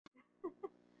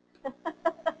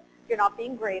You're not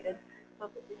being graded.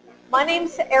 My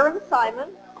name's Erin Simon.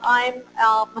 I'm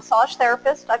a massage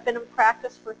therapist. I've been in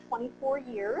practice for 24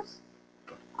 years.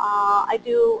 I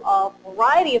do a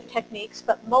variety of techniques,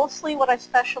 but mostly what I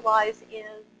specialize in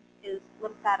is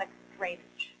lymphatic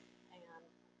drainage. And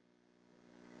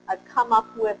I've come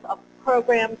up with a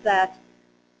program that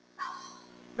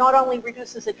not only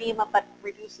reduces edema, but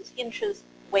reduces inches,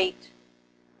 weight,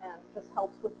 and just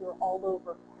helps with your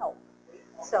all-over health.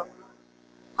 So,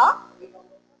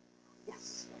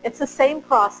 yes, it's the same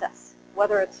process,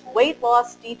 whether it's weight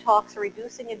loss, detox, or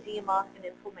reducing edema and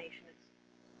inflammation.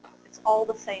 It's all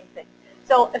the same thing.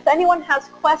 So if anyone has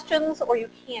questions or you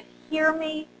can't hear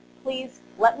me, please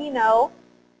let me know.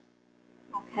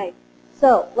 Okay,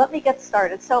 so let me get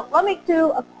started. So let me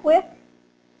do a quick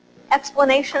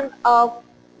explanation of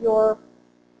your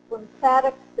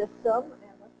lymphatic system.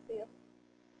 And let's see if,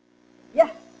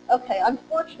 yes, okay,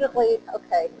 unfortunately,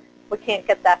 okay, we can't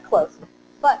get that close.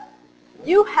 But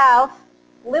you have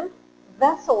lymph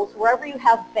vessels wherever you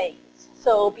have veins.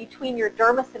 So between your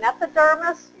dermis and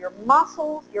epidermis, your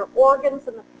muscles, your organs,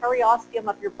 and the periosteum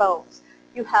of your bones.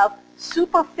 You have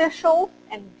superficial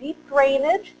and deep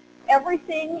drainage.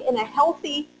 Everything in a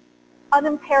healthy,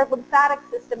 unimpaired lymphatic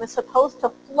system is supposed to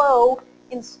flow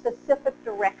in specific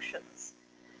directions.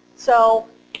 So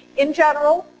in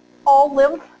general, all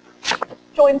lymph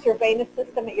joins your venous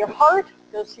system at your heart,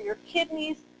 goes to your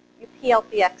kidneys, you pee out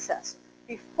the excess.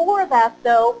 Before that,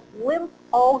 though, lymph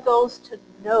all goes to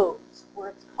nodes where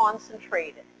it's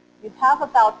concentrated. You have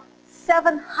about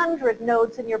 700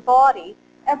 nodes in your body.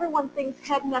 Everyone thinks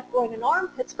head, neck, groin, and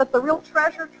armpits, but the real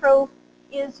treasure trove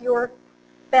is your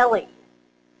belly.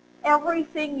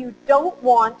 Everything you don't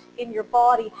want in your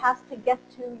body has to get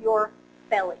to your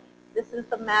belly. This is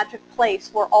the magic place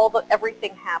where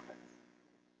everything happens.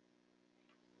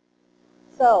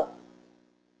 So,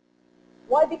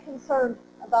 why be concerned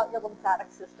about your lymphatic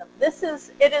system?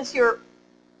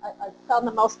 I found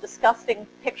the most disgusting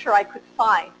picture I could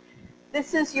find.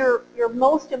 This is your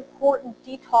most important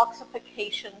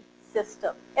detoxification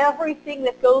system. Everything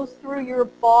that goes through your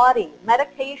body,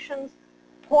 medications,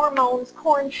 hormones,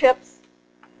 corn chips,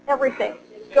 everything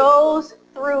goes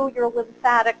through your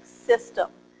lymphatic system.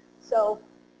 So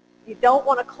you don't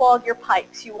want to clog your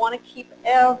pipes. You want to keep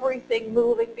everything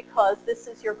moving because this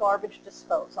is your garbage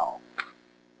disposal.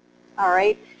 All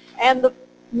right? And the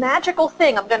magical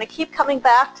thing, I'm going to keep coming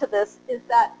back to this, is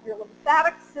that your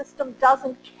lymphatic system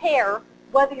doesn't care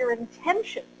whether your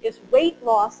intention is weight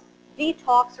loss,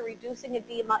 detox, or reducing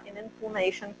edema and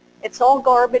inflammation. It's all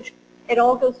garbage. It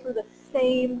all goes through the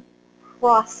same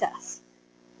process.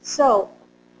 So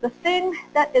the thing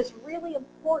that is really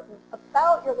important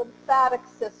about your lymphatic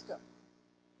system,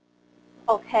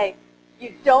 okay,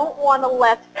 you don't want to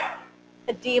let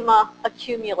edema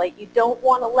accumulate. You don't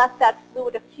want to let that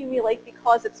fluid accumulate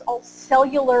because it's all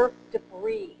cellular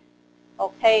debris,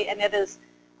 okay, and it is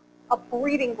a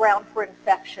breeding ground for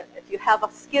infection. If you have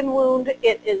a skin wound,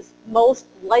 it is most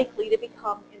likely to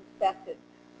become infected.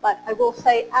 But I will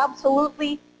say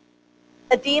absolutely,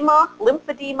 edema,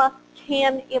 lymphedema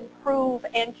can improve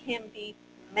and can be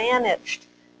managed.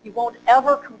 You won't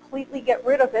ever completely get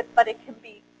rid of it, but it can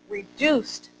be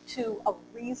reduced to a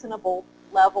reasonable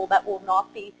level that will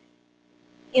not be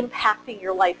impacting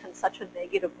your life in such a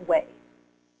negative way.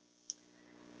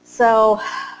 So,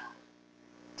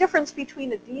 difference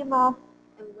between edema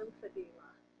and lymphedema.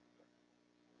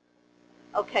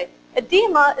 Okay,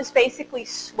 edema is basically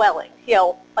swelling. You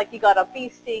know, like you got a bee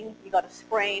sting, you got a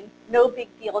sprain, no big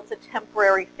deal, it's a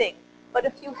temporary thing. But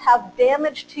if you have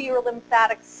damage to your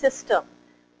lymphatic system,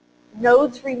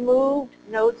 nodes removed,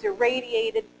 nodes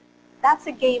irradiated, that's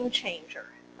a game changer,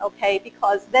 okay?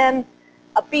 Because then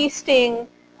a bee sting,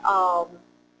 a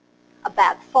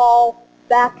bad fall,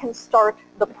 that can start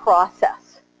the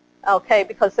process, okay?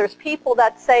 Because there's people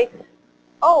that say,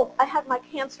 oh, I had my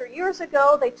cancer years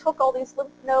ago, they took all these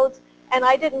lymph nodes, and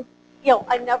I didn't,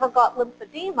 I never got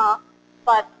lymphedema,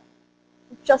 but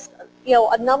just,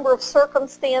 a number of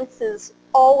circumstances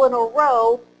all in a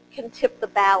row can tip the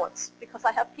balance. Because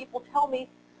I have people tell me,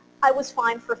 I was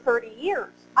fine for 30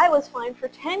 years, I was fine for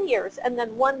 10 years, and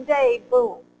then one day,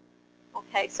 boom.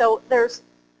 Okay, so there's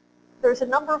a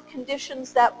number of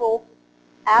conditions that will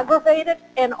aggravate it,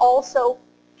 and also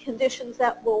conditions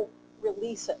that will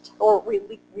release it, or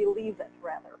relieve it,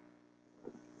 rather.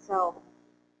 So,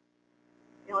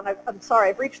 and I'm sorry,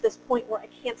 I've reached this point where I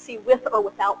can't see with or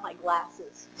without my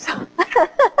glasses. So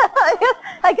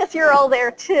I guess you're all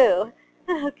there too.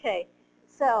 Okay,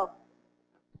 so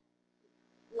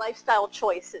lifestyle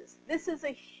choices. This is a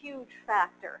huge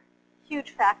factor,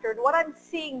 huge factor. And what I'm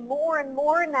seeing more and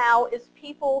more now is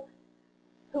people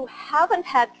who haven't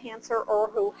had cancer or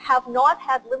who have not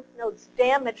had lymph nodes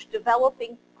damaged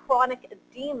developing chronic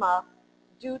edema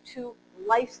due to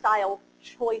lifestyle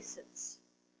choices.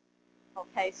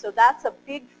 Okay, so that's a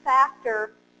big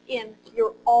factor in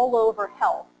your all-over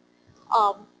health.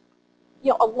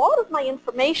 A lot of my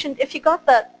information, if you got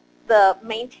the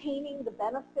maintaining the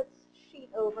benefits sheet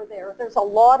over there, there's a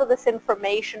lot of this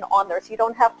information on there, so you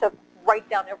don't have to write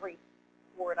down every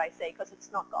word I say because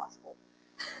it's not gospel.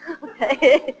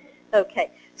 Okay.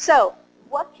 Okay. So,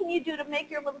 what can you do to make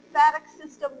your lymphatic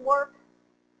system work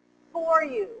for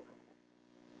you?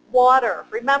 Water.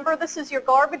 Remember, this is your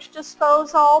garbage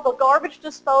disposal. The garbage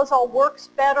disposal works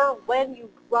better when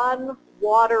you run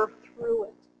water through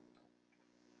it.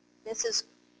 This is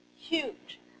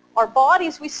huge. Our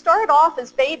bodies, we start off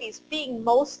as babies being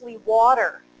mostly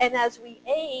water, and as we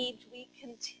age,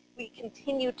 we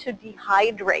continue to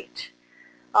dehydrate.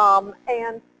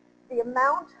 And the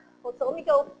amount, let me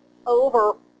go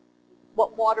over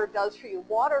what water does for you.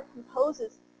 Water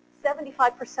composes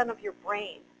 75% of your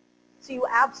brain. So you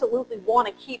absolutely want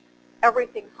to keep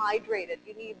everything hydrated.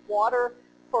 You need water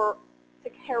to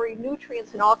carry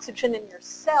nutrients and oxygen in your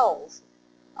cells.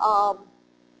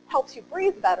 Helps you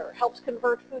breathe better, helps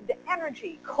convert food to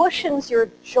energy, cushions your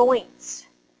joints,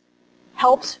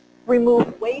 helps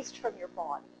remove waste from your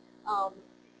body.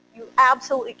 You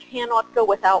absolutely cannot go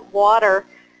without water,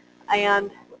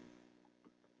 and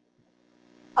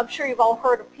I'm sure you've all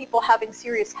heard of people having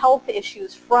serious health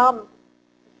issues from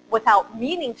without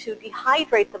meaning to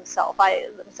dehydrate themselves.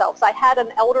 I had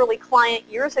an elderly client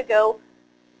years ago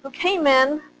who came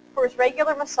in for his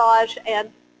regular massage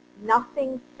and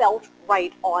nothing felt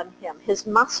right on him. His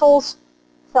muscles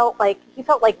he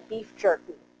felt like beef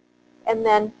jerky. And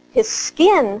then his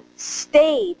skin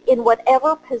stayed in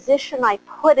whatever position I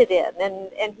put it in,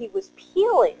 and he was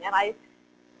peeling. And I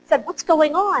said, "What's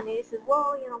going on?" And he said,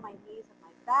 "Well, my knees and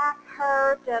my back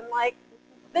hurt." And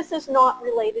this is not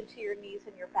related to your knees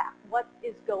and your back. What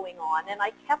is going on? And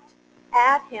I kept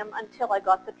at him until I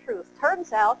got the truth.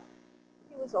 Turns out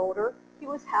he was older. He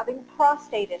was having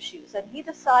prostate issues, and he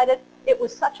decided it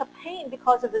was such a pain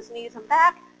because of his knees and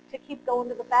back to keep going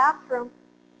to the bathroom.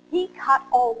 He cut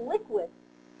all liquid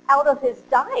out of his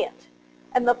diet.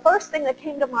 And the first thing that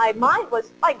came to my mind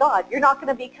was, my God, you're not going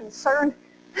to be concerned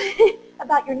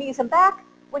about your knees and back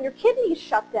when your kidneys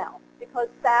shut down, because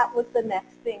that was the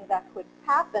next thing that could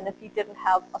happen if you didn't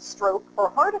have a stroke or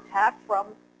heart attack from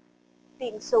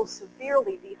being so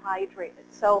severely dehydrated.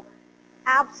 So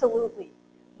absolutely,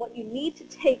 what you need to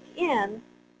take in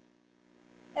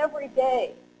every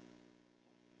day,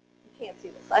 you can't see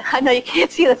this, I know you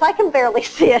can't see this, I can barely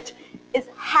see it, is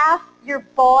half your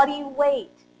body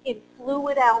weight in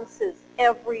fluid ounces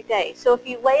every day. So if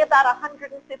you weigh about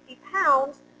 150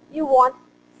 pounds, you want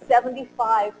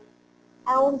 75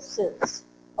 ounces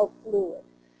of fluid.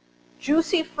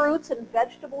 Juicy fruits and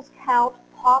vegetables count,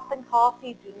 pop and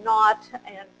coffee do not,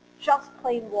 and just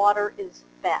plain water is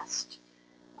best.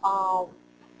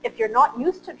 If you're not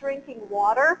used to drinking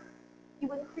water,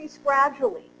 you increase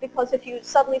gradually, because if you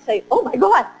suddenly say, "Oh my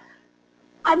God,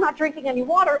 I'm not drinking any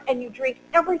water," and you drink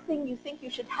everything you think you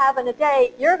should have in a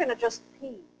day, you're going to just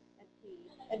pee and pee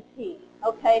and pee,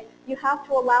 okay? You have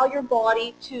to allow your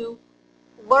body to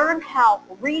relearn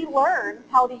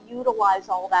how to utilize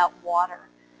all that water.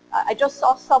 I just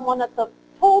saw someone at the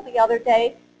pool the other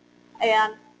day,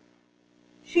 and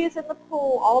she's in the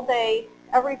pool all day,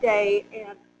 every day,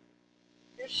 and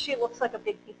she looks like a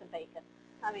big piece of bacon.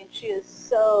 I mean,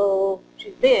 she's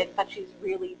big, but she's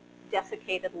really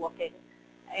desiccated looking.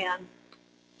 And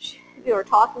we were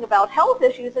talking about health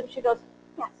issues, and she goes,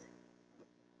 "Yes."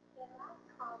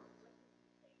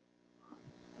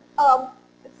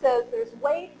 It says there's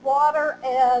weight, water,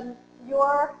 and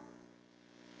your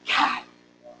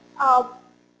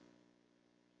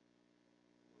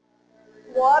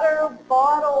water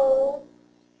bottle,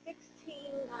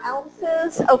 16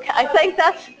 ounces. Okay, I think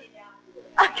that's,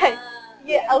 okay.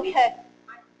 Yeah, okay.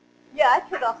 Yeah, I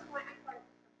could have.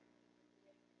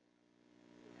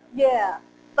 Yeah,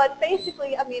 but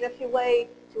basically, I mean, if you weigh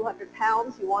 200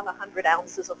 pounds, you want 100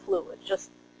 ounces of fluid.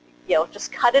 Just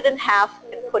cut it in half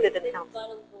and put it in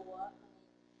ounces.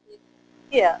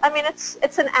 Yeah, I mean,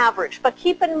 it's an average, but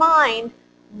keep in mind,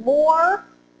 more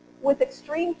with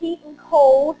extreme heat and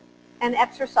cold and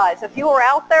exercise. If you are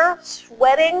out there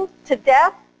sweating to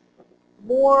death,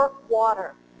 more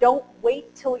water. Don't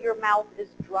wait till your mouth is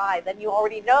dry. Then you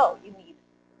already know you need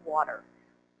water.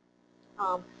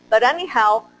 But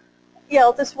anyhow,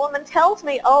 this woman tells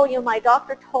me, "Oh, my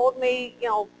doctor told me,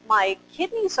 my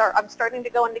kidneys I'm starting to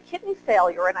go into kidney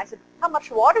failure." And I said, "How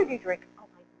much water do you drink?" "Oh,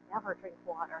 I never drink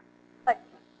water." But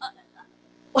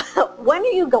when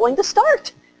are you going to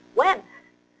start? When?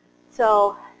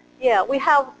 So yeah, we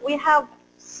have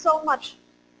so much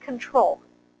control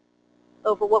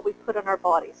over what we put in our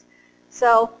bodies.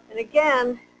 So, and again,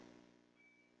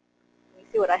 let me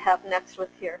see what I have next with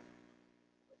here.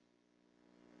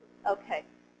 Okay.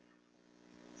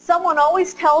 Someone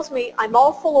always tells me I'm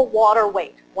all full of water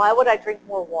weight. Why would I drink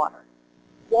more water?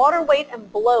 Water weight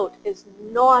and bloat is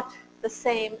not the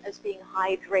same as being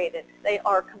hydrated. They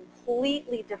are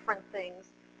completely different things,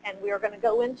 and we are going to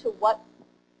go into what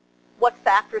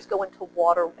factors go into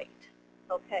water weight,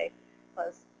 okay?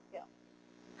 Because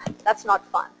that's not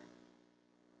fun.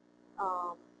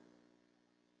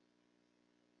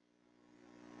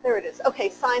 There it is. Okay,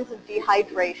 signs of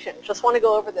dehydration. Just want to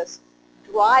go over this.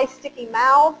 Dry, sticky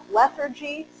mouth,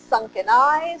 lethargy, sunken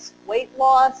eyes, weight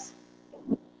loss,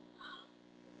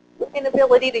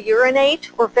 inability to urinate,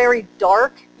 or very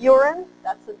dark urine.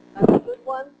 That's a good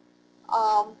one.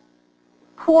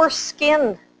 Poor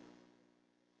skin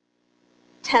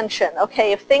tension.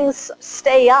 Okay, if things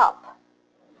stay up,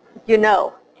 you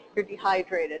know you're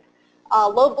dehydrated.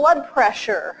 Low blood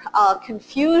pressure,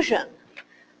 confusion.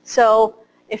 So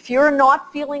if you're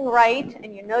not feeling right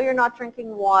and you know you're not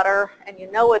drinking water and you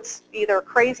know it's either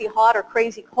crazy hot or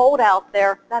crazy cold out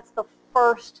there, that's the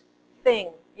first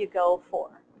thing you go for.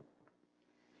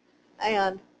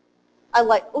 And I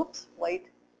like, oops, wait.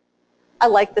 I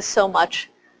like this so much.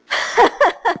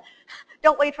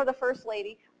 Don't wait for the first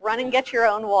lady. Run and get your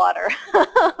own water.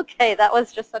 Okay, that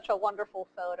was just such a wonderful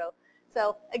photo.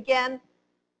 So again,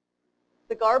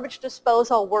 the garbage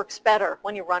disposal works better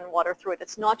when you run water through it.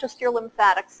 It's not just your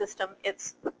lymphatic system,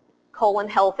 it's colon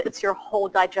health, it's your whole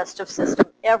digestive system.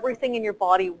 Everything in your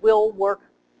body will work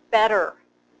better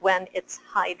when it's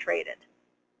hydrated.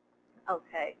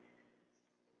 Okay.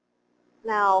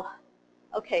 Now,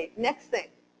 okay, next thing.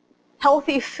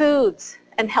 Healthy foods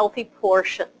and healthy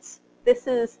portions. This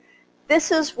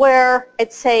is where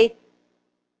I'd say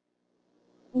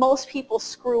most people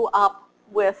screw up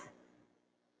with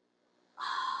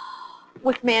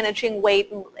managing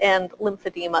weight and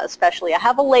lymphedema especially. I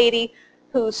have a lady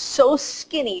who's so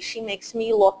skinny she makes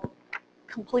me look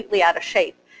completely out of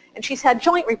shape. And she's had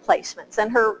joint replacements,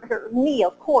 and her knee,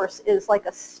 of course, is like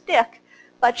a stick,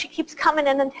 but she keeps coming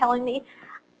in and telling me,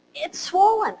 it's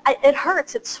swollen, it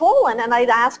hurts, it's swollen. And I'd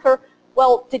ask her,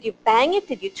 well, did you bang it,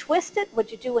 did you twist it,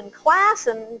 what'd you do in class?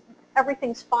 And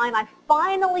everything's fine. I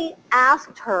finally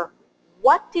asked her,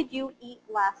 what did you eat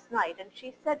last night? And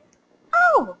she said,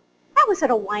 oh, I was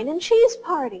at a wine and cheese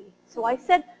party. So I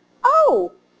said,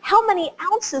 oh, how many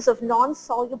ounces of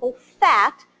non-soluble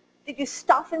fat did you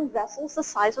stuff in vessels the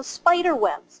size of spider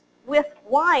webs with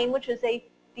wine, which is a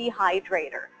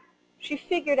dehydrator? She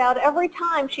figured out every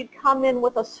time she'd come in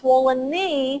with a swollen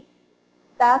knee,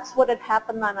 that's what had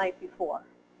happened the night before.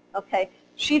 Okay,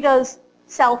 she does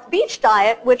South Beach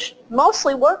diet, which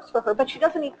mostly works for her, but she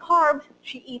doesn't eat carbs,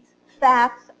 she eats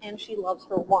fats, and she loves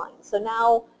her wine. So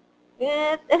now,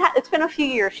 it's been a few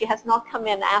years. She has not come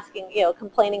in asking,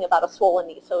 complaining about a swollen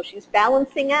knee. So she's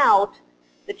balancing out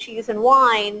the cheese and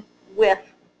wine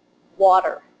with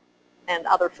water and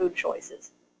other food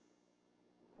choices.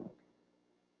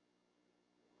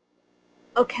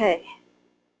 Okay.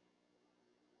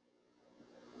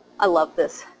 I love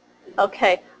this.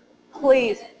 Okay,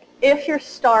 please, if you're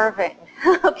starving,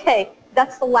 okay,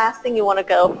 that's the last thing you want to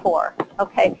go for.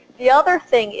 Okay, the other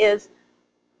thing is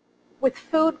with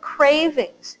food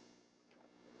cravings,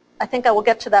 I think I will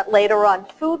get to that later on.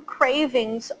 Food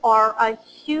cravings are a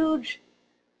huge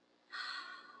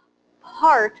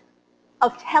part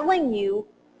of telling you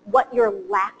what you're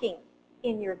lacking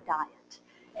in your diet.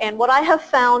 And what I have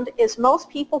found is most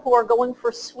people who are going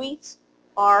for sweets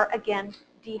are, again,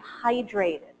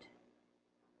 dehydrated.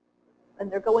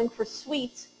 And they're going for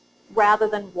sweets rather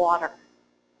than water.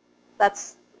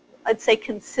 That's, I'd say,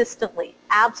 consistently,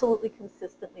 absolutely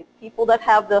consistently. People that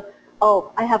have the,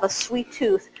 oh, I have a sweet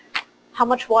tooth. How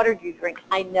much water do you drink?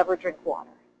 I never drink water.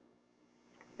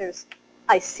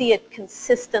 I see it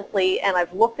consistently, and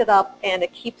I've looked it up, and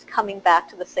it keeps coming back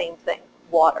to the same thing,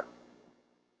 water.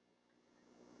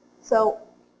 So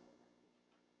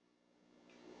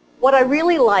what I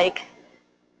really like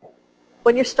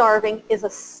when you're starving is a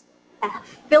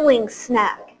filling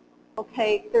snack.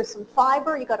 Okay, there's some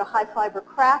fiber. You've got a high fiber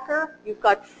cracker. You've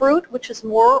got fruit, which is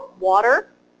more water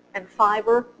and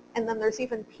fiber, and then there's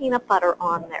even peanut butter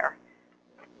on there.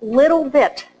 A little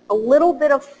bit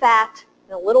of fat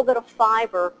and a little bit of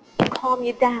fiber will calm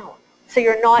you down, so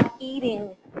you're not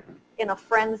eating in a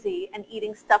frenzy and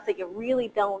eating stuff that you really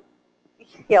don't,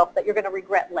 that you're going to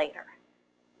regret later.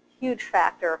 Huge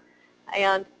factor.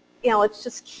 And it's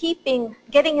just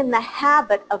getting in the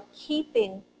habit of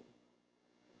keeping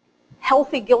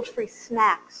healthy, guilt-free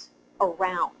snacks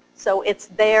around. So it's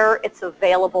there, it's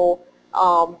available,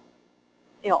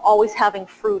 always having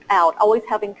fruit out, always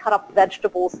having cut up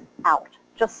vegetables out,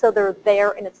 just so they're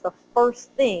there and it's the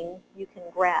first thing you can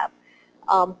grab.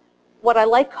 What I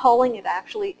like calling it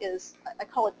actually is, I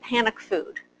call it panic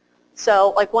food.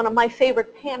 So like one of my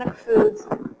favorite panic foods,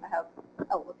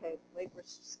 wait, we're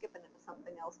skipping into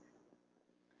something else.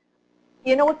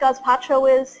 You know what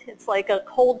gazpacho is? It's like a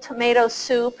cold tomato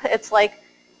soup. It's like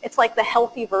the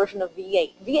healthy version of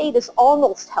V8. V8 is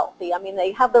almost healthy. I mean,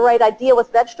 they have the right idea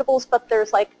with vegetables, but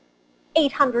there's like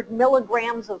 800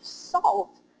 milligrams of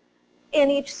salt in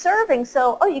each serving.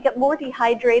 So, you get more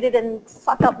dehydrated and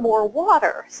suck up more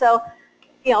water. So,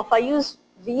 if I use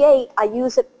V8, I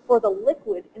use it for the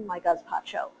liquid in my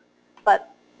gazpacho.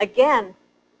 But again,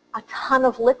 a ton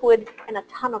of liquid and a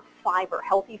ton of fiber,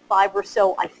 healthy fiber,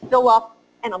 so I fill up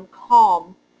and I'm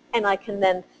calm and I can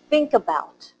then think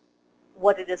about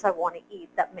what it is I want to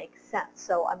eat that makes sense.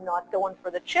 So I'm not going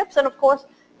for the chips, and of course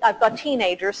I've got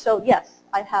teenagers, so yes,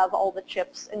 I have all the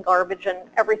chips and garbage and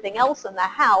everything else in the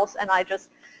house, and I just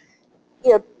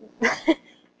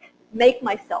make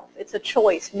myself, it's a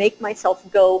choice, make myself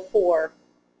go for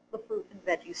the fruit and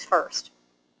veggies first.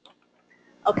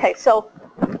 Okay, so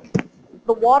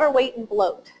the water weight and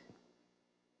bloat.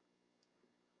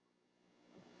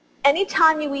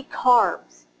 Anytime you eat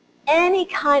carbs, any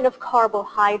kind of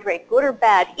carbohydrate, good or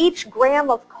bad, each gram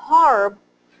of carb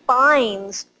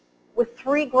binds with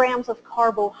 3 grams of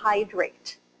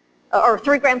carbohydrate, or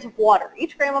 3 grams of water.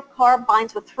 Each gram of carb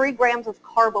binds with 3 grams of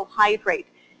carbohydrate.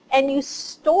 And you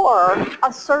store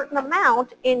a certain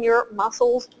amount in your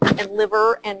muscles and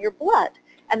liver and your blood.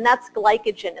 And that's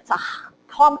glycogen. It's a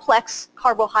complex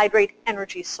carbohydrate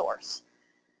energy source.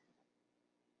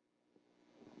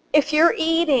 If you're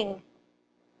eating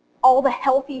all the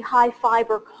healthy high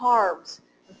fiber carbs,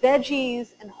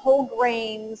 veggies and whole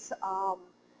grains,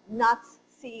 nuts,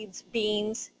 seeds,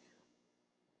 beans,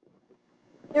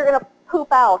 you're going to poop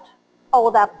out all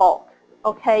of that bulk.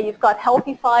 Okay, you've got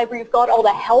healthy fiber, you've got all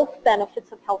the health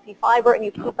benefits of healthy fiber, and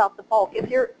you poop out the bulk. If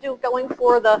you're going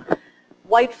for the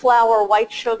white flour,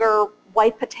 white sugar,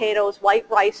 white potatoes, white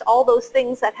rice, all those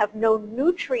things that have no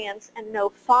nutrients and no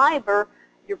fiber,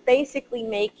 you're basically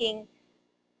making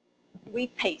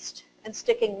wheat paste and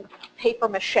sticking paper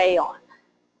mache on.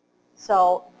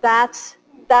 So that's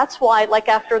why, like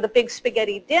after the big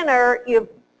spaghetti dinner, you're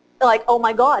like, oh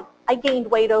my God, I gained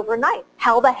weight overnight.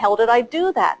 How the hell did I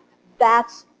do that?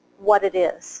 That's what it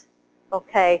is,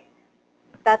 okay?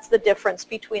 That's the difference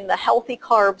between the healthy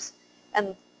carbs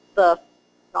and the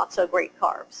not so great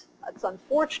carbs. It's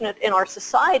unfortunate in our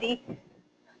society,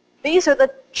 these are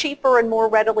the cheaper and more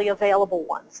readily available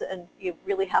ones, and you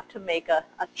really have to make a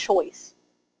choice.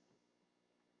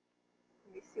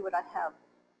 Let me see what I have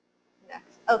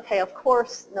next. Okay, of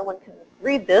course, no one can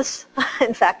read this.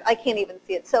 In fact, I can't even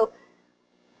see it. So,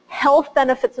 health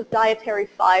benefits of dietary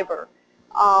fiber.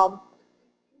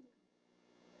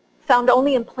 Found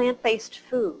only in plant-based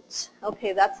foods.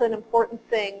 Okay, that's an important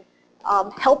thing.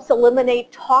 Helps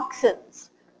eliminate toxins.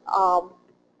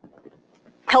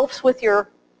 Helps with your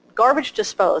garbage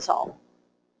disposal.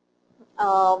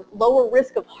 Lower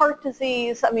risk of heart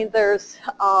disease. I mean, there's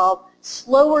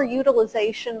slower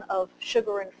utilization of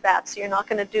sugar and fat, so you're not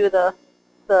going to do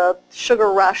the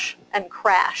sugar rush and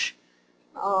crash.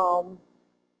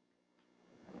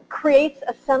 Creates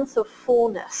a sense of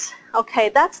fullness. Okay,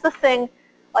 that's the thing.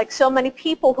 Like so many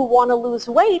people who want to lose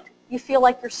weight, you feel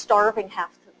like you're starving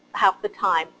half the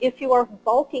time. If you are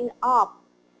bulking up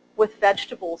with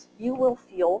vegetables, you will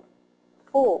feel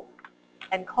full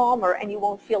and calmer, and you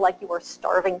won't feel like you are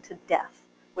starving to death,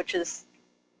 which is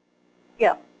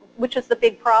the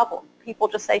big problem. People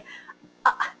just say,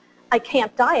 I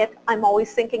can't diet. I'm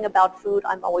always thinking about food.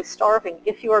 I'm always starving.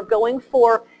 If you are going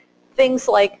for things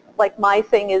like my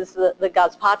thing is the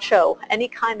gazpacho, any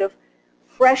kind of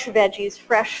fresh veggies,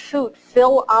 fresh fruit,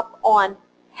 fill up on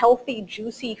healthy,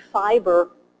 juicy fiber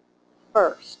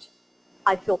first.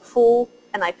 I feel full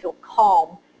and I feel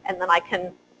calm, and then I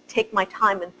can take my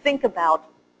time and think about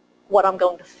what I'm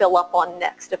going to fill up on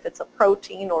next, if it's a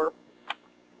protein or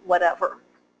whatever.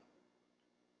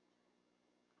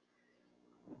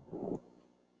 Let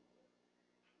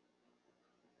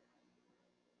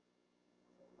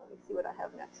me see what I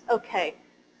have next. Okay,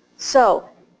 so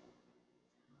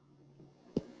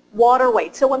water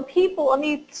weight. So when people, let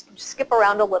me skip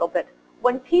around a little bit.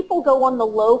 When people go on the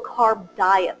low-carb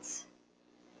diets,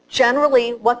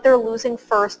 generally what they're losing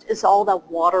first is all the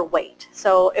water weight.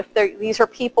 So if these are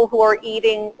people who are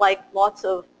eating like lots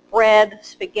of bread,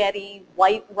 spaghetti,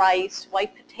 white rice,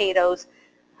 white potatoes,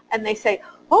 and they say,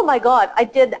 oh my God, I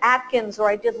did Atkins or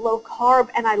I did low carb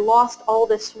and I lost all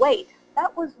this weight.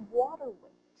 That was water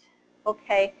weight,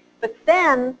 okay? But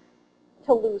then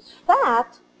to lose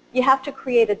fat, you have to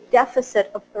create a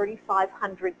deficit of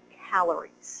 3,500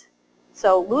 calories.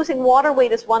 So losing water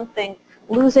weight is one thing.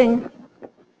 Losing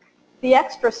the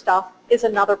extra stuff is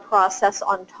another process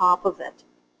on top of it.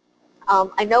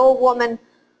 I know a woman,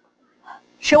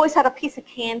 she always had a piece of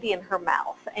candy in her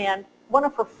mouth, and one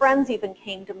of her friends even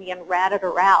came to me and ratted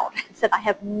her out and said, I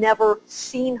have never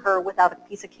seen her without a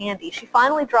piece of candy. She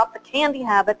finally dropped the candy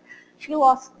habit. She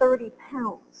lost 30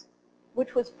 pounds,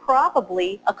 which was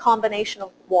probably a combination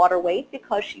of water weight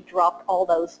because she dropped all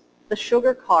the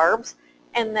sugar carbs,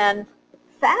 and then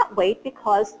fat weight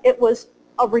because it was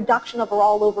a reduction of her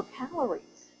all over calories.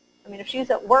 I mean, if she was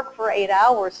at work for 8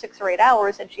 hours, 6 or 8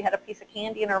 hours, and she had a piece of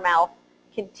candy in her mouth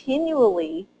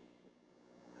continually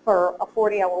for a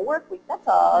 40-hour work week, that's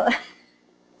a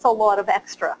lot of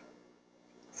extra.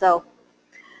 So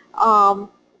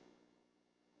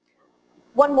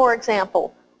one more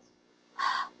example.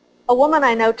 A woman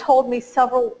I know told me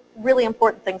several really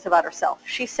important things about herself.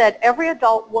 She said every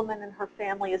adult woman in her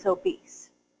family is obese.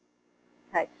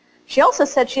 Okay. She also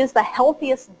said she has the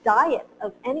healthiest diet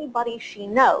of anybody she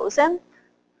knows, and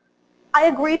I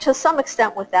agree to some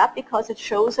extent with that because it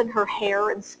shows in her hair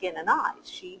and skin and eyes.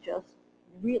 She just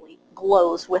really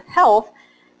glows with health.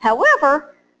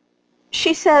 However,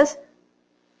 she says,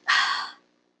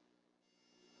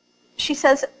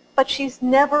 but she's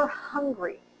never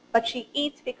hungry, but she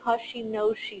eats because she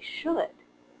knows she should.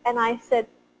 And I said,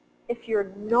 if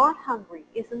you're not hungry,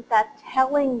 isn't that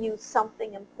telling you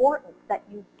something important, that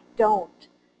you don't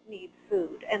need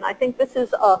food? And I think this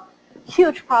is a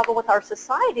huge problem with our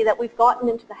society, that we've gotten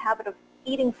into the habit of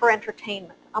eating for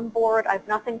entertainment. I'm bored, I have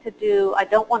nothing to do, I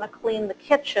don't want to clean the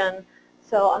kitchen,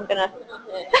 so I'm going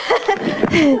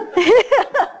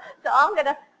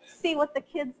to see what the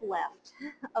kids left.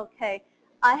 Okay.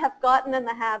 I have gotten in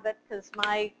the habit, because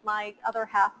my other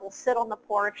half will sit on the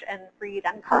porch and read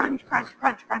and crunch, crunch,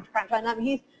 crunch, crunch, crunch. And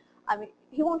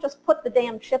he won't just put the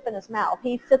damn chip in his mouth.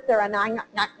 He sits there and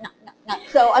nut.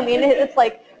 So I mean, it's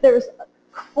like there's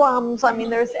crumbs. I mean,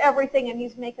 there's everything, and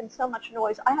he's making so much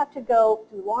noise. I have to go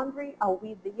do laundry. I'll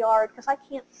weed the yard because I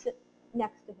can't sit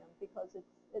next to him because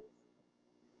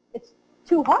it's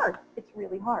too hard. It's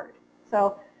really hard.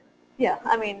 So yeah,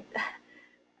 I mean,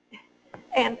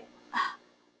 and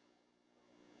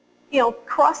you know,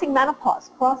 crossing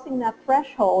menopause, crossing that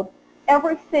threshold,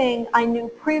 everything I knew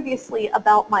previously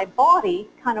about my body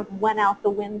kind of went out the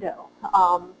window.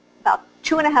 About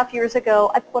 2.5 years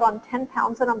ago, I put on 10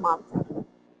 pounds in a month.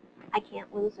 I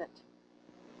can't lose it.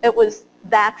 It was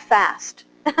that fast,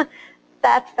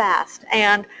 that fast.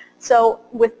 And so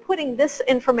with putting this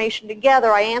information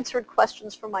together, I answered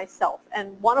questions for myself.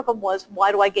 And one of them was,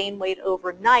 why do I gain weight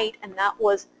overnight? And that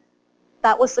was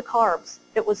the carbs.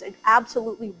 It was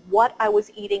absolutely what I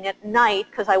was eating at night,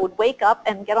 because I would wake up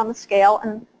and get on the scale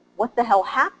and what the hell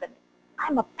happened?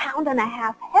 I'm 1.5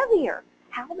 pounds heavier.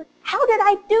 How did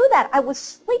I do that? I was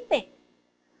sleeping.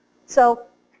 So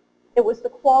it was the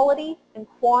quality and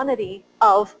quantity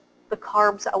of the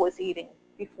carbs I was eating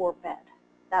before bed.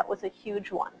 That was a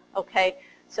huge one, okay?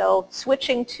 So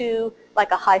switching to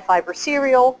like a high fiber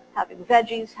cereal, having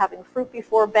veggies, having fruit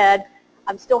before bed.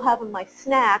 I'm still having my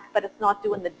snack, but it's not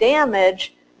doing the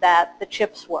damage that the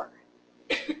chips were.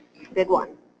 Big one.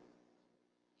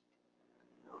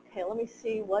 Okay, let me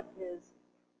see what is.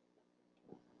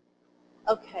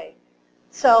 Okay,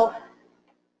 so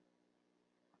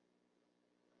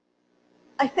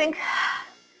I think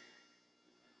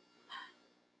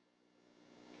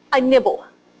I nibble.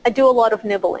 I do a lot of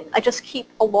nibbling. I just keep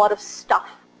a lot of stuff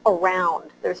around.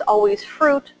 There's always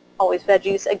fruit, always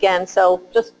veggies, again, so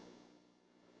just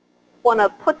want to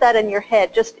put that in your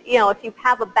head. Just, you know, if you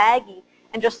have a baggie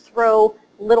and just throw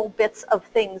little bits of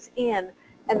things in.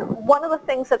 And one of the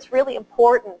things that's really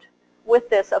important with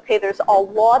this, okay, there's a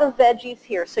lot of veggies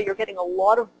here, so you're getting a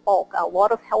lot of bulk, a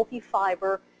lot of healthy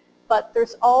fiber, but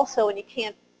there's also, and you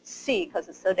can't see because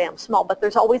it's so damn small, but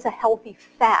there's always a healthy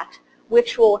fat,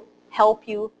 which will help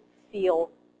you feel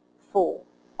full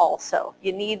also.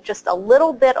 You need just a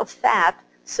little bit of fat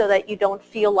so that you don't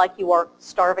feel like you are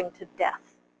starving to death.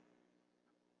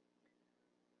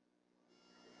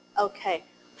 Okay,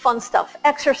 fun stuff.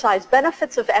 Exercise,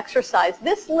 benefits of exercise.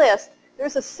 This list,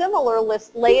 there's a similar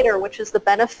list later, which is the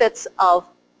benefits of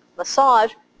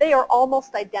massage. They are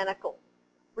almost identical.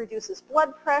 Reduces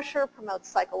blood pressure, promotes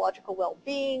psychological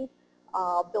well-being,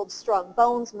 builds strong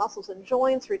bones, muscles, and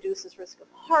joints, reduces risk of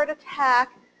heart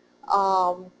attack,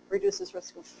 reduces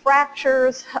risk of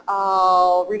fractures,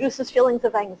 reduces feelings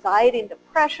of anxiety and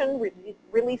depression,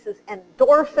 releases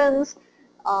endorphins,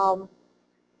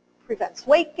 prevents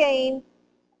weight gain,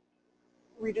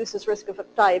 reduces risk of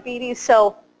diabetes.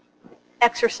 So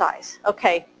exercise.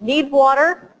 Okay, need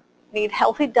water, need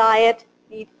healthy diet,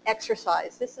 need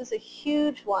exercise. This is a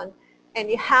huge one, and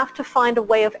you have to find a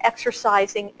way of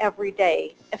exercising every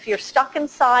day. If you're stuck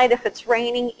inside, if it's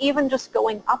raining, even just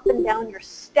going up and down your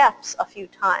steps a few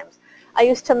times. I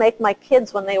used to make my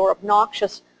kids, when they were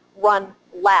obnoxious, run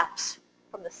laps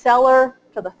from the cellar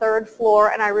to the third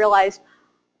floor, and I realized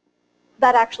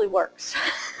that actually works.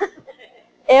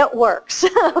 It works,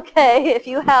 okay? If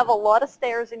you have a lot of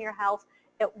stairs in your house,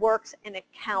 it works and it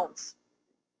counts.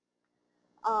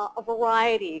 A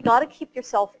variety. You got to keep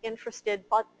yourself interested,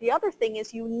 but the other thing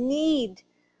is you need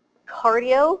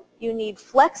cardio, you need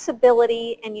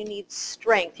flexibility, and you need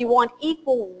strength. You want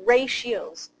equal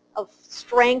ratios of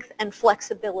strength and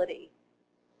flexibility,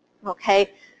 okay?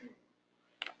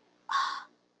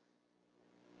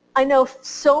 I know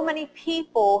so many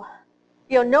people,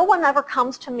 you know, no one ever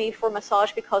comes to me for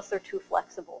massage because they're too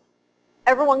flexible.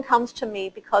 Everyone comes to me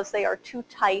because they are too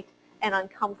tight and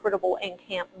uncomfortable and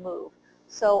can't move.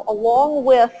 So along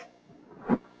with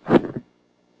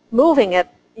moving it,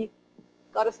 you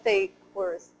got to stay,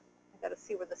 I got to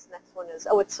see where this next one is.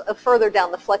 Oh, it's further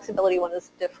down. The flexibility one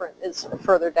is different, is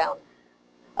further down.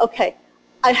 Okay,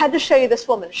 I had to show you this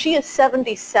woman. She is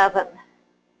 77.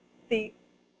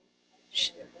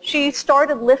 She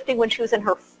started lifting when she was in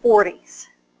her 40s.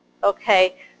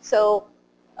 Okay, so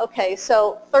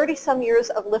 30-some years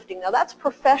of lifting. Now that's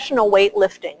professional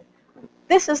weightlifting.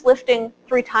 This is lifting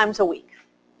 3 times a week.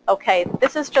 Okay,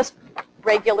 this is just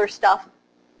regular stuff.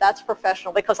 That's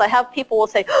professional, because I have people will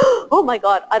say, oh my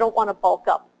God, I don't want to bulk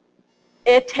up.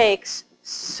 It takes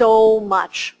so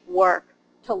much work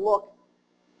to look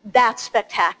that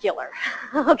spectacular.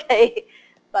 Okay,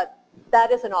 but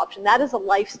that is an option. That is a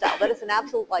lifestyle. That is an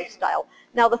absolute lifestyle.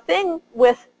 Now the thing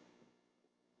with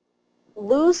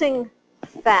losing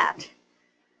fat,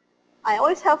 I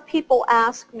always have people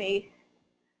ask me,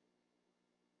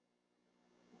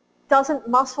 doesn't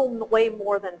muscle weigh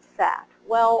more than fat?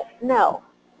 Well, no.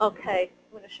 Okay,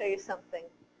 I'm going to show you something.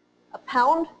 A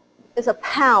pound is a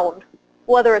pound,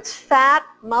 whether it's fat,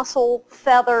 muscle,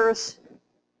 feathers,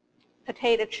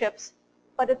 potato chips,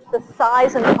 but it's the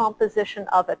size and composition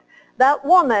of it. That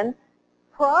woman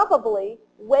probably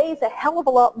weighs a hell of a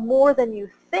lot more than you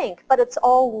think, but it's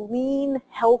all lean,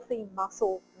 healthy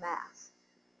muscle mass.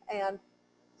 And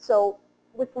so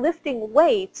with lifting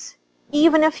weights,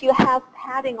 even if you have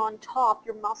padding on top,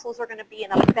 your muscles are going to be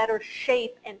in a better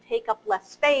shape and take up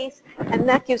less space, and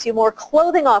that gives you more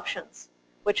clothing options,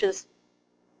 which is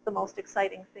the most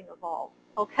exciting thing of all,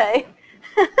 okay?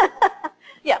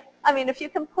 Yeah, I mean, if you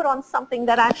can put on something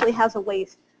that actually has a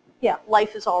waist, yeah,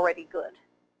 life is already good.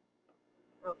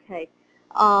 Okay,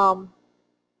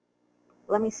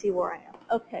 let me see where I am.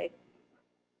 Okay.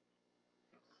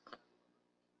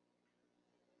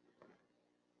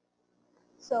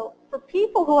 So for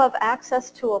people who have access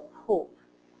to a pool,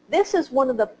 this is one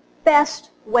of the best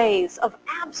ways of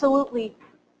absolutely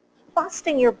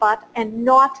busting your butt and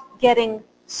not getting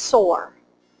sore,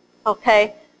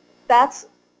 okay? That's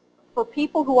for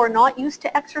people who are not used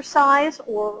to exercise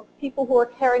or people who are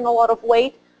carrying a lot of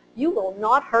weight. You will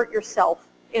not hurt yourself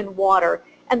in water.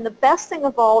 And the best thing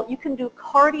of all, you can do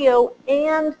cardio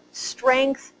and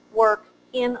strength work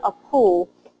in a pool.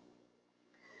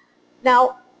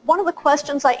 Now, one of the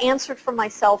questions I answered for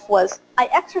myself was, I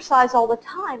exercise all the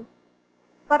time,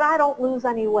 but I don't lose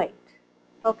any weight,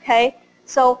 okay?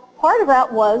 So part of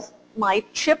that was my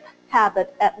chip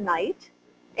habit at night,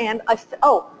 and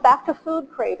back to food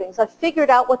cravings. I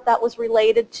figured out what that was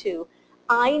related to.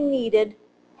 I needed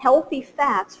healthy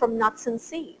fats from nuts and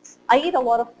seeds. I eat a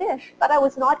lot of fish, but I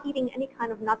was not eating any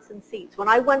kind of nuts and seeds. When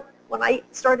I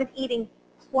started eating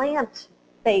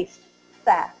plant-based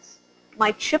fats,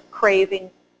 my chip craving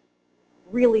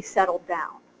really settled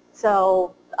down.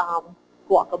 So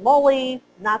guacamole,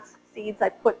 nuts, seeds, I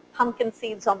put pumpkin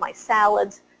seeds on my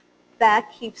salads.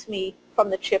 That keeps me from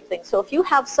the chip thing. So if you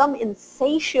have some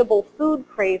insatiable food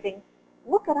craving,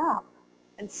 look it up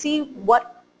and see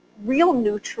what real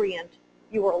nutrient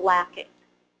you are lacking.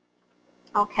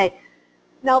 Okay,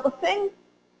 now the thing,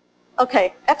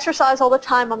 okay, exercise all the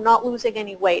time, I'm not losing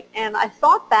any weight. And I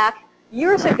thought back,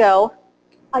 years ago,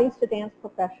 I used to dance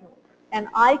professionally. And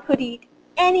I could eat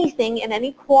anything in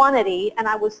any quantity, and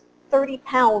I was 30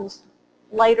 pounds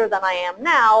lighter than I am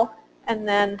now, and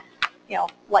then, you know,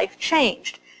 life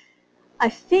changed. I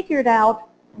figured out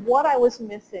what I was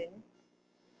missing,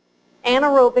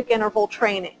 anaerobic interval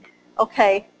training.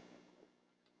 Okay.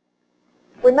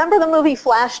 Remember the movie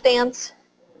Flashdance?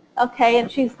 Okay,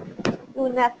 and she's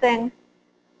doing that thing.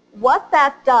 What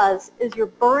that does is you're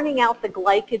burning out the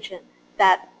glycogen,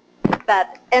 that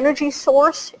energy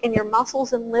source in your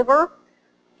muscles and liver.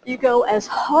 You go as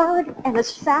hard and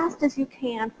as fast as you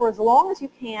can for as long as you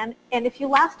can, and if you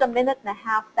last a minute and a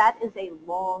half, that is a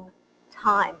long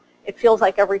time. It feels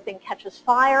like everything catches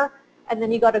fire, and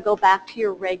then you got to go back to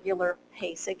your regular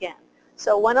pace again.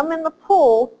 So when I'm in the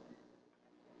pool,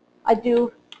 I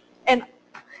do, and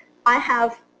I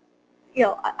have, you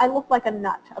know, I look like a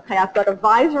nut. Okay, I've got a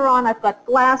visor on, I've got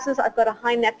glasses, I've got a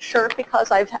high-neck shirt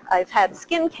because I've had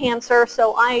skin cancer,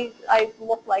 so I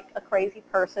look like a crazy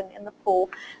person in the pool.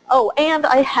 Oh, and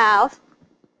I have,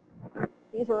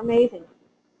 these are amazing,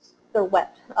 they're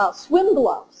wet, swim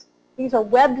gloves. These are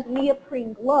webbed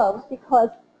neoprene gloves because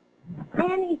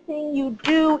anything you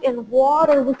do in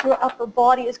water with your upper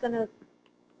body is going to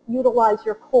utilize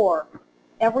your core.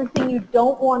 Everything you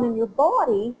don't want in your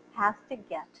body has to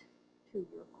get to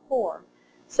your core.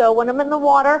 So when I'm in the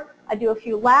water, I do a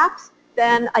few laps,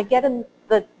 then I get in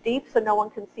the deep so no one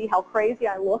can see how crazy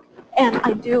I look, and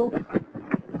I do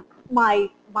my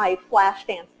flash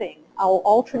dance thing. I'll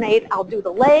alternate, I'll do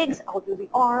the legs, I'll do the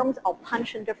arms, I'll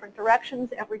punch in different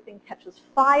directions, everything catches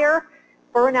fire,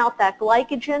 burn out that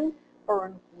glycogen,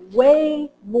 burn way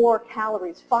more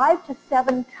calories, 5 to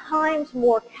 7 times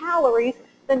more calories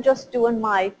than just doing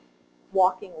my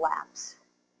walking laps.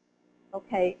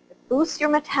 Okay, it boosts your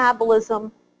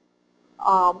metabolism,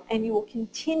 and you will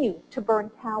continue to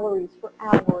burn calories for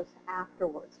hours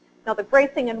afterwards. Now the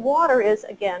great thing in water is,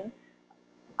 again,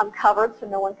 I'm covered so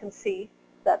no one can see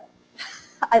that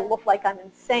I look like I'm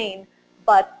insane,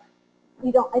 but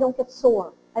I don't get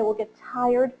sore. I will get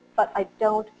tired, but I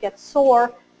don't get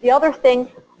sore. The other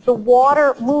thing, the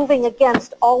water moving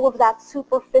against all of that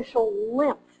superficial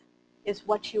lymph is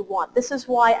what you want. This is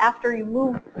why after you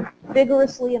move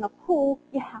vigorously in a pool,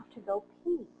 you have to go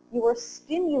pee. You are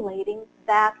stimulating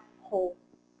that whole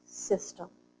system.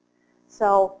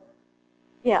 So,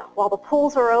 yeah, while the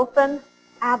pools are open,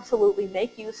 absolutely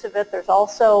make use of it. There's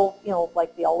also, you know,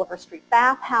 like the Oliver Street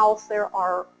Bath House, there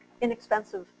are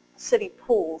inexpensive city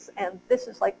pools, and this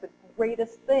is like the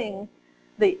greatest thing,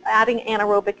 the adding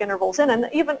anaerobic intervals in. And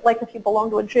even like if you belong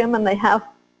to a gym and they have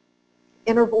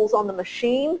intervals on the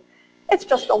machine, it's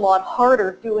just a lot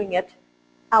harder doing it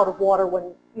out of water when,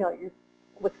 you know, you're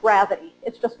with gravity.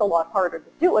 It's just a lot harder to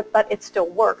do it, but it still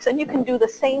works. And you can do the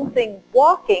same thing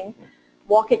walking.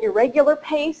 Walk at your regular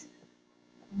pace.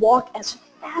 Walk as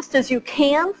fast as you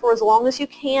can for as long as you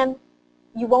can.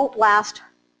 You won't last,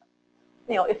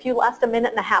 you know, if you last a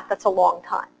minute and a half, that's a long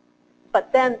time.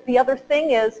 But then the other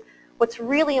thing is, what's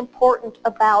really important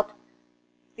about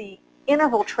the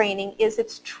interval training is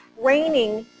it's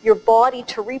training your body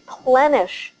to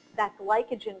replenish that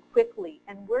glycogen quickly.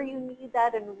 And where you need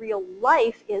that in real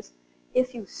life is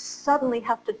if you suddenly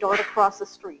have to dart across the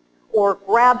street or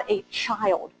grab a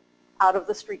child out of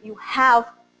the street. You have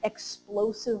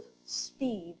explosive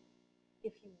speed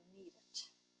if you need it.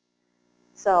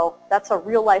 So that's a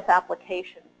real life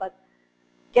application. But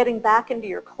getting back into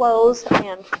your clothes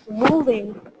and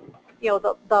moving, you know,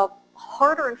 the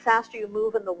harder and faster you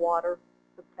move in the water,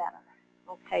 the better.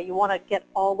 Okay, you want to get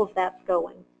all of that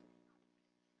going.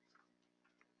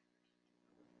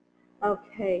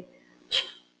 Okay.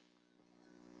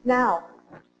 Now,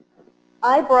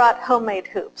 I brought homemade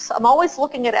hoops. I'm always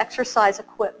looking at exercise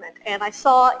equipment, and I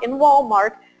saw in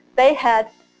Walmart they had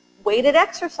weighted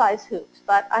exercise hoops,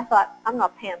 but I thought, I'm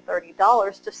not paying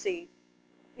 $30 to see,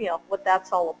 you know, what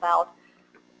that's all about.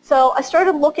 So I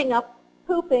started looking up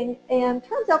hooping, and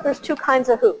turns out there's two kinds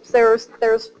of hoops. There's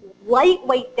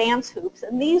lightweight dance hoops,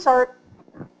 and these are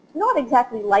not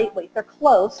exactly lightweight, they're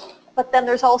close, but then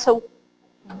there's also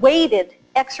weighted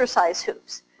exercise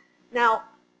hoops. Now,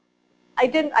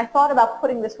 I thought about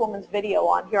putting this woman's video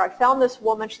on here. I found this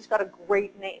woman, she's got a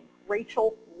great name,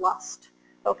 Rachel Lust,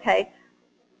 okay?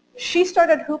 She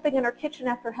started hooping in her kitchen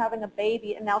after having a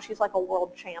baby, and now she's like a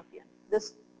world champion.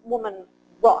 This woman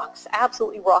rocks,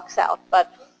 absolutely rocks out.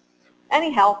 But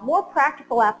anyhow, more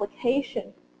practical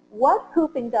application. What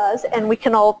hooping does, and we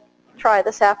can all try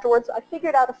this afterwards, I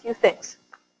figured out a few things.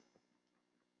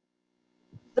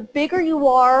 The bigger you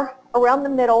are around the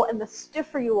middle and the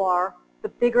stiffer you are, the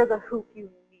bigger the hoop you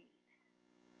need.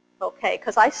 Okay,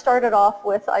 because I started off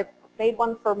with, I made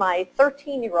one for my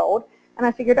 13-year-old, and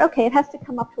I figured, okay, it has to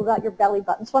come up to about your belly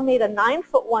button. So I made a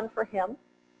 9-foot one for him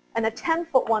and a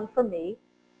 10-foot one for me,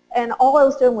 and all I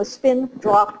was doing was spin,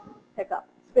 drop, pick up,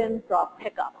 spin, drop,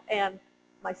 pick up. And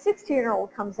my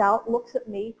 16-year-old comes out, looks at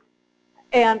me,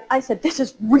 and I said, this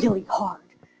is really hard.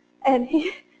 And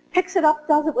Picks it up,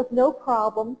 does it with no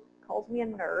problem, calls me a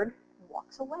nerd, and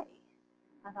walks away.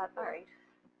 I thought, all right,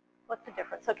 what's the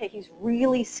difference? Okay, he's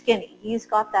really skinny. He's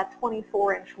got that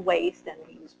 24-inch waist, and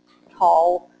he's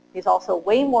tall. He's also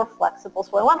way more flexible,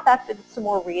 so I went back to do some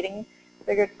more reading.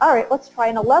 Figured, all right, let's try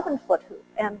an 11-foot hoop.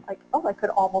 And like, oh, I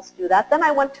could almost do that. Then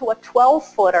I went to a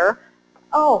 12-footer.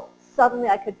 Oh, suddenly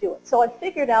I could do it. So I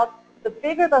figured out the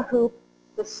bigger the hoop,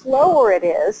 the slower it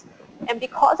is. And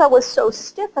because I was so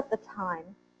stiff at the time,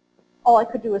 all I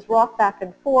could do is rock back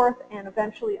and forth, and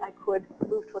eventually I could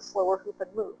move to a slower hoop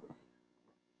and move.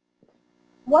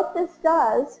 What this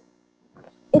does,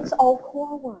 it's all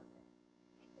core work.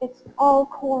 It's all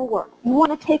core work. You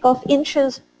want to take off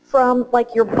inches from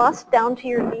like your bust down to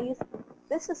your knees.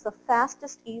 This is the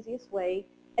fastest, easiest way,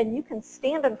 and you can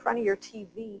stand in front of your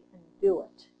TV and do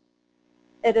it.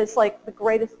 It is like the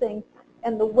greatest thing.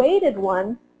 And the weighted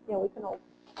one, you know, we can all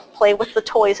play with the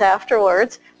toys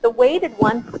afterwards. The weighted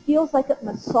one feels like it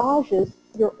massages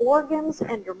your organs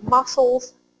and your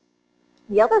muscles.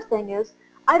 The other thing is,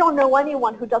 I don't know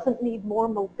anyone who doesn't need more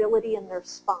mobility in their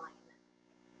spine.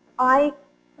 I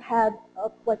had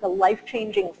like a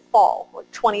life-changing fall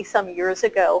like 20-some years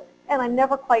ago, and I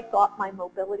never quite got my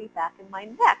mobility back in my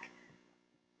neck.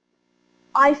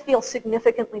 I feel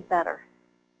significantly better,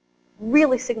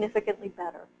 really significantly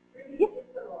better. Yeah.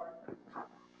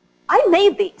 I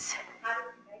made these.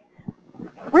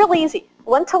 Real easy.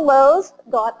 Went to Lowe's,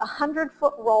 got a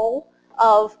 100-foot roll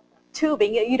of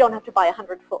tubing. You don't have to buy a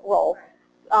 100-foot roll.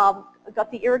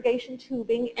 Got the irrigation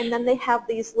tubing, and then they have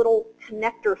these little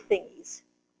connector thingies.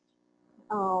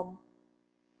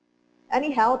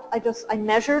 Anyhow, I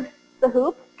measured the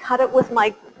hoop, cut it with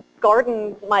my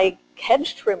garden, my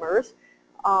hedge trimmers,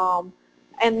 and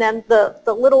then the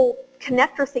little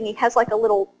connector thingy has like a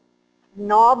little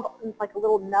knob, like a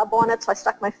little nub on it, so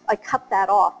I cut that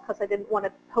off because I didn't want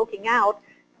it poking out.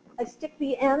 I stick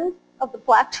the end of the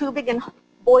black tubing in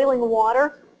boiling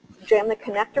water, jam the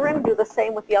connector in, do the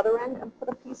same with the other end, and put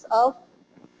a piece of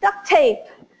duct tape,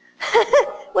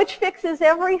 which fixes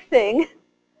everything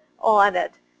on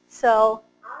it. So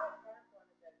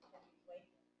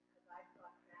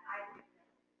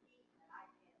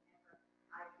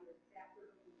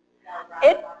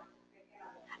it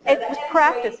was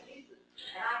practice.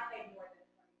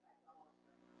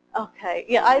 Okay,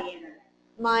 yeah,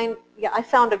 I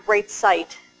found a great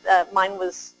site. Mine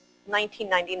was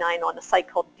 $19.99 on a site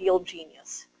called Deal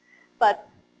Genius. But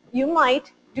you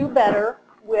might do better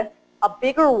with a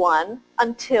bigger one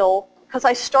because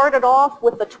I started off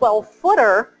with the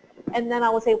 12-footer, and then I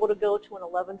was able to go to an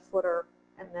 11-footer,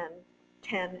 and then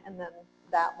 10, and then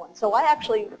that one. So I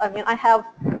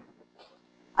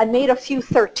made a few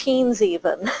 13s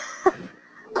even.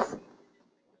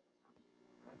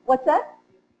 What's that?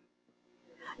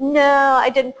 No, I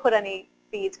didn't put any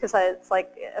beads because it's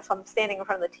like if I'm standing in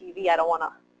front of the TV, I don't want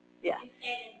to. Yeah. And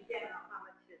in general, how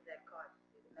much does that cost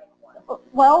to make one?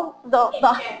 Well,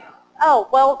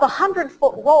 the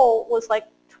 100-foot roll was like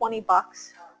 $20.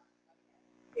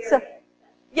 So,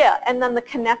 yeah, and then the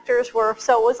connectors were,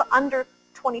 so it was under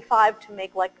 25 to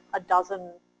make like a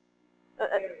dozen.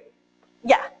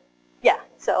 Yeah.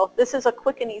 So this is a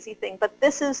quick and easy thing, but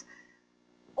this is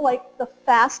like the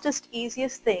fastest,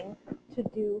 easiest thing to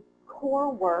do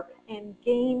core work and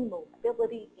gain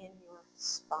mobility in your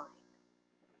spine.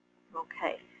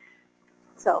 Okay,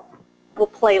 so we'll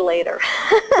play later.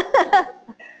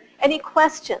 Any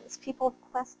questions? People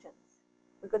have questions?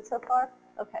 We're good so far?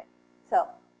 Okay, so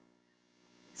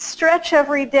stretch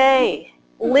every day.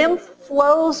 Lymph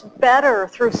flows better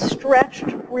through stretched,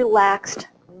 relaxed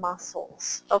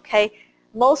muscles. Okay,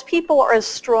 most people are as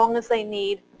strong as they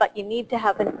need, but you need to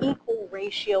have an equal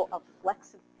ratio of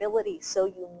flexibility so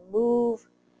you move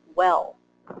well.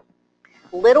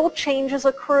 Little changes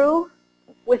accrue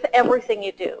with everything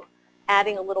you do.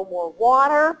 Adding a little more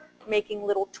water, making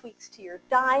little tweaks to your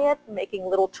diet, making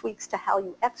little tweaks to how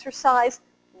you exercise.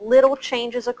 Little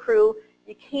changes accrue.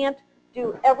 You can't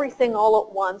do everything all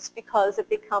at once because it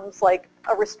becomes like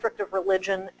a restrictive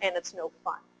religion and it's no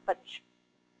fun. But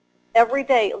every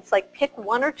day, it's like pick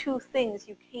one or two things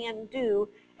you can do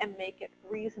and make it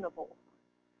reasonable.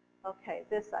 Okay,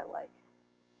 this I like.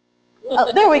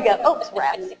 Oh, there we go. Oops,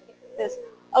 rats. This.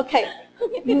 Okay,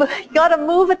 got to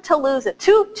move it to lose it.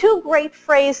 Two great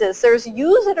phrases. There's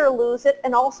use it or lose it,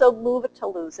 and also move it to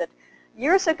lose it.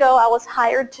 Years ago, I was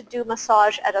hired to do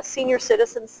massage at a senior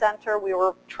citizen center. We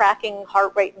were tracking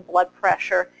heart rate and blood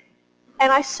pressure,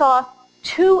 and I saw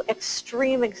two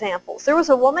extreme examples. There was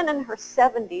a woman in her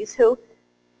 70s who,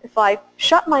 if I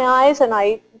shut my eyes and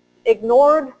I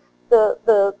ignored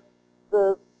the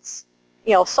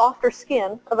softer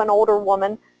skin of an older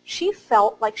woman, She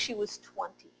felt like she was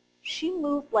 20. She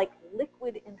moved like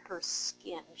liquid in her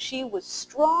skin. She was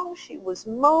strong. She was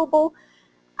mobile.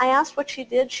 I asked what she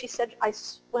did. She said, I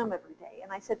swim every day.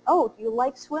 And I said, oh, do you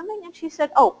like swimming? And she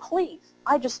said, oh, please.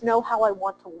 I just know how I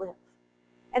want to live.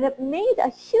 And it made a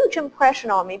huge impression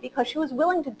on me because she was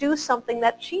willing to do something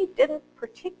that she didn't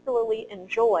particularly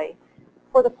enjoy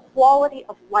for the quality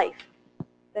of life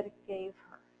that it gave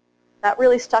her. That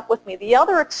really stuck with me. The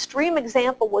other extreme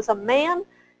example was a man.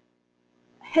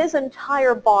 His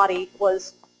entire body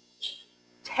was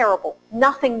terrible.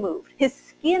 Nothing moved. His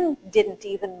skin didn't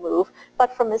even move,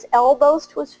 but from his elbows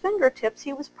to his fingertips,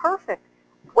 he was perfect.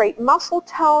 Great muscle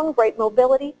tone, great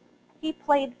mobility. He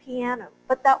played piano,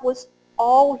 but that was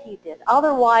all he did.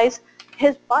 Otherwise,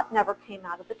 his butt never came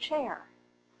out of the chair.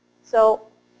 So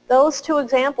those two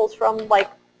examples from like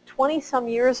 20-some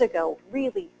years ago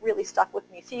really, really stuck with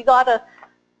me. So you got to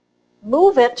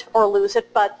move it or lose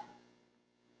it, but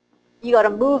you got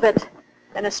to move it,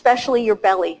 and especially your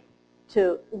belly,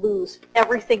 to lose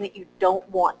everything that you don't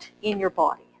want in your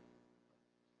body.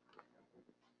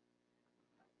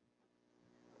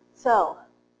 So,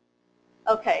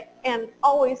 okay, and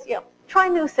always, try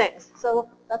new things. So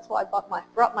that's why I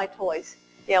brought my toys.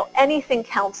 Anything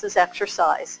counts as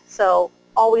exercise. So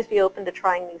always be open to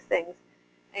trying new things,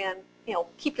 and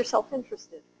keep yourself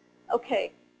interested.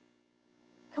 Okay,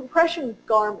 compression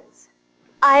garments.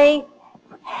 I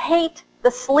hate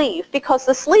the sleeve because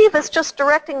the sleeve is just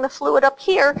directing the fluid up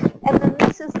here, and then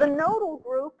this is the nodal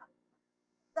group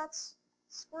that's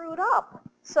screwed up.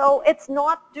 So it's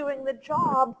not doing the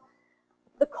job.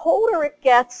 The colder it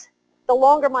gets, the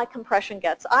longer my compression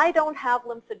gets. I don't have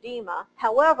lymphedema.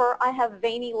 However, I have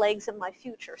veiny legs in my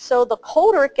future. So the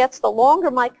colder it gets, the longer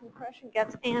my compression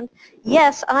gets. And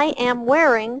yes, I am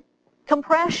wearing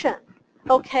compression.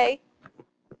 Okay?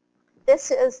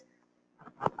 This is,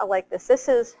 I like this. This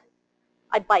is,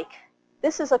 I bike.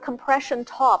 This is a compression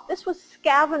top. This was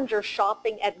scavenger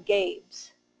shopping at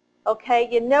Gabe's. Okay?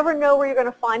 You never know where you're going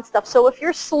to find stuff. So if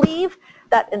your sleeve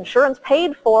that insurance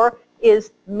paid for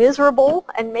is miserable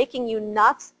and making you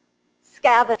nuts,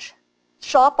 scavenge.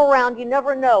 Shop around. You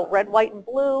never know. Red, white, and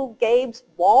blue, Gabe's,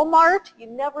 Walmart. You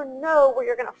never know where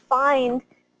you're going to find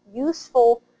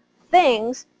useful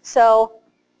things. So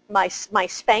my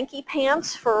spanky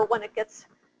pants for when it gets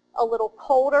a little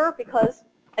colder, because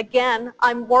again,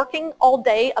 I'm working all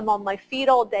day, I'm on my feet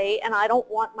all day, and I don't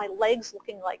want my legs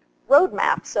looking like road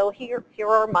maps. So here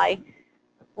are my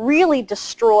really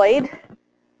destroyed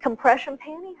compression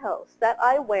pantyhose that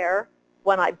I wear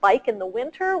when I bike in the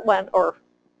winter, or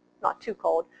not too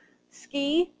cold,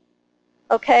 ski.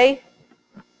 Okay,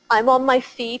 I'm on my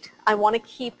feet. I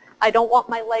don't want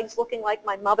my legs looking like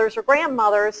my mother's or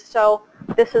grandmother's, so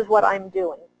this is what I'm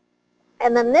doing.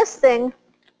 And then this thing,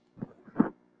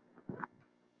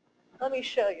 let me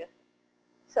show you.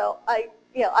 So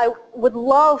I would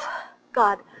love,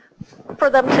 God, for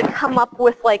them to come up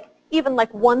with even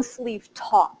one sleeve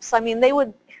tops. I mean, they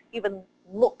would even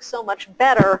look so much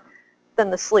better than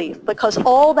the sleeve, because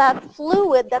all that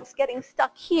fluid that's getting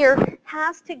stuck here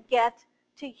has to get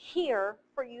to here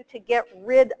for you to get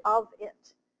rid of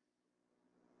it.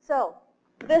 So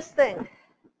this thing,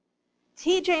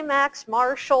 TJ Maxx,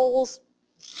 Marshalls,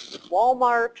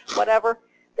 Walmart, whatever.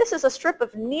 This is a strip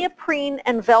of neoprene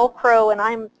and Velcro, and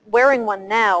I'm wearing one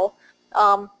now.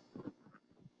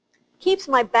 Keeps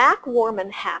my back warm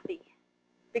and happy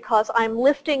because I'm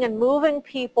lifting and moving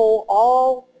people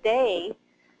all day,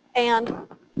 and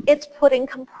it's putting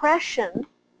compression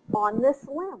on this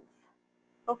lymph.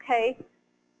 Okay,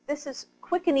 this is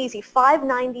quick and easy,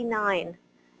 $5.99,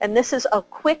 and this is a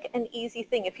quick and easy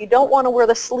thing. If you don't want to wear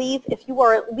the sleeve, if you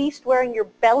are at least wearing your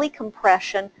belly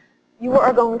compression, you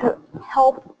are going to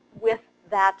help with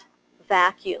that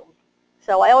vacuum.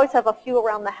 So I always have a few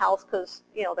around the house because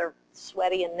they're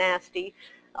sweaty and nasty,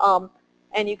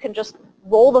 and you can just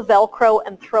roll the Velcro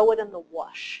and throw it in the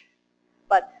wash.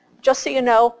 But just so you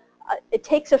know, it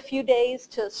takes a few days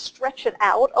to stretch it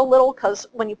out a little, because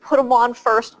when you put them on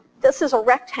first, this is a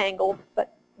rectangle,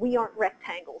 but we aren't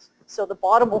rectangles. So the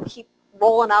bottom will keep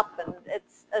rolling up, and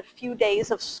it's a few days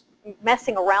of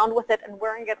messing around with it and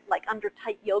wearing it like under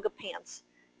tight yoga pants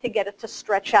to get it to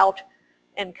stretch out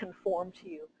and conform to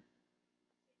you.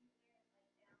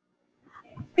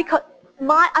 Because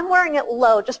I'm wearing it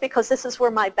low just because this is where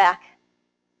my back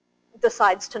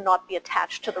decides to not be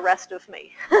attached to the rest of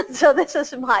me. So this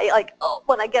is my,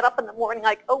 when I get up in the morning,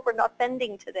 we're not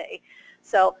bending today.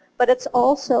 So, but it's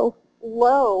also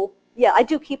low. Yeah, I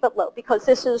do keep it low because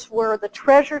this is where the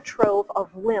treasure trove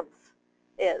of lymph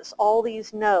is, all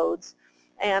these nodes.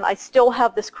 And I still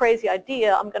have this crazy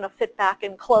idea I'm going to fit back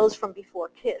in clothes from before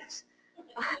kids.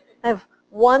 I have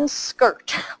one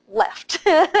skirt left.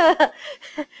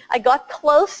 I got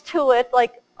close to it,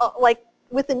 like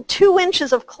within 2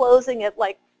 inches of closing it,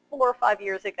 like 4 or 5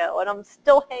 years ago, and I'm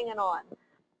still hanging on.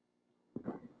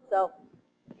 So,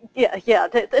 yeah,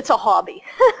 it's a hobby.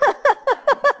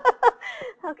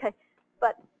 Okay,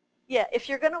 but yeah, if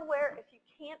you're going to wear, if you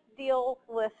can't deal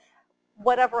with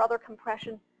whatever other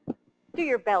compression, do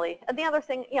your belly. And the other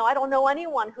thing, I don't know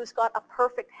anyone who's got a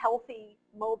perfect, healthy,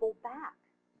 mobile back.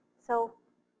 So,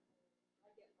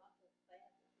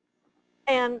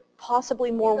 and possibly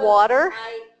more water.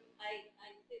 I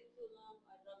sit too long.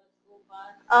 I run a school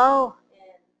bus. Oh. And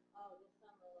this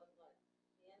summer was like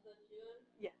the end of June.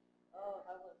 Yeah. Oh,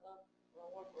 I was up for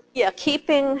work with Yeah,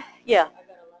 keeping, yeah. I got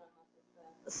a lot of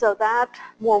muscle spasms. So that,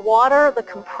 more water, the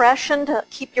compression to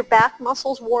keep your back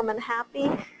muscles warm and happy.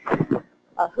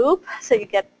 A hoop, so you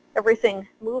get everything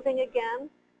moving again.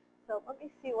 So let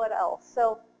me see what else.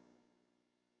 So,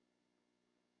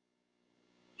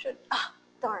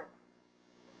 darn.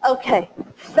 Okay,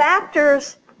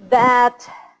 factors that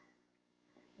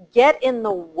get in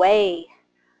the way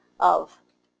of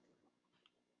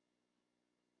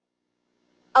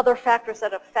other factors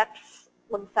that affect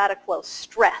lymphatic flow.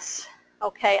 Stress.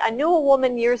 Okay, I knew a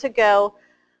woman years ago.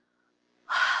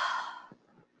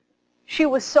 She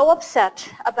was so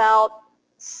upset about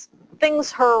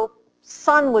things her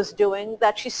son was doing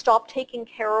that she stopped taking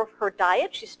care of her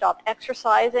diet. She stopped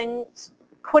exercising,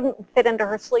 couldn't fit into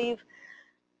her sleeve.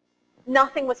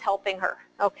 Nothing was helping her.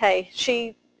 Okay,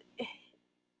 she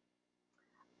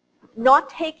not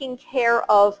taking care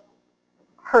of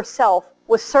herself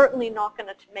was certainly not going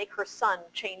to make her son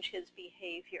change his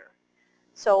behavior.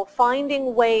 So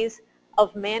finding ways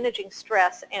of managing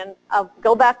stress, and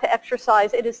go back to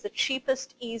exercise. It is the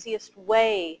cheapest, easiest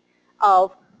way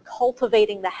of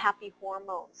cultivating the happy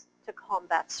hormones to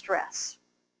combat stress.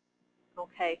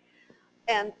 Okay,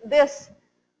 and this,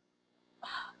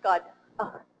 God,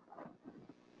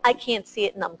 I can't see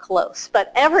it and I'm close,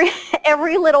 but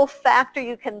every little factor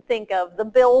you can think of, the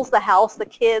bills, the house, the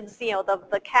kids,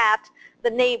 the cat, the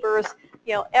neighbors,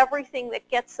 everything that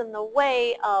gets in the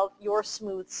way of your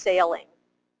smooth sailing.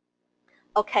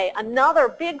 Okay, another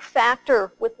big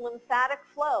factor with lymphatic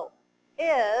flow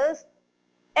is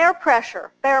air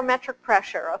pressure, barometric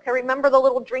pressure. Okay, remember the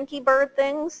little drinky bird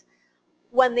things?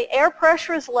 When the air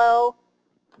pressure is low,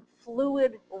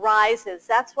 fluid rises.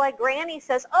 That's why Granny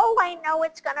says, oh, I know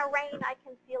it's going to rain. I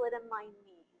can feel it in my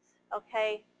knees.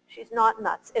 Okay, she's not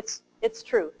nuts. It's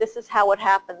true. This is how it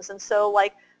happens. And so,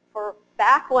 like, for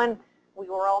back when we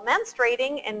were all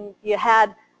menstruating and you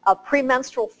had a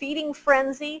premenstrual feeding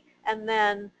frenzy, and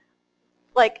then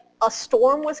like a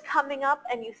storm was coming up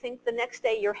and you think the next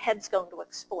day your head's going to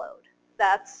explode.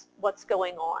 That's what's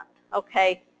going on.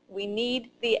 Okay, we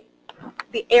need the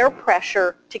air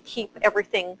pressure to keep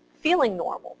everything feeling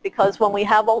normal, because when we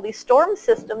have all these storm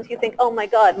systems, you think, oh my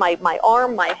God, my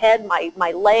arm, my head,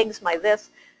 my legs, my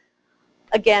this.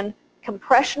 Again,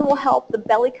 compression will help, the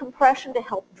belly compression to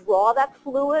help draw that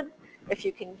fluid. If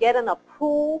you can get in a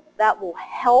pool, that will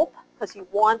help, because you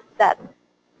want that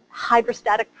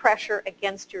hydrostatic pressure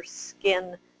against your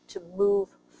skin to move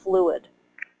fluid.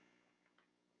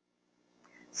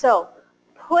 So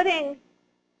putting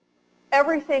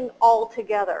everything all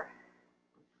together,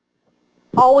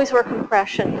 always wear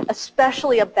compression,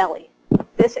 especially a belly.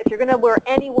 This, if you're going to wear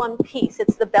any one piece,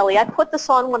 it's the belly. I put this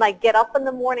on when I get up in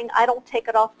the morning. I don't take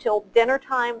it off till dinner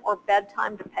time or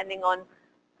bedtime, depending on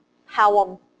how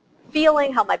I'm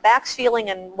feeling, how my back's feeling,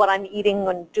 and what I'm eating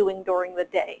and doing during the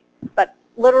day. But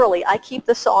literally, I keep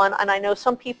this on, and I know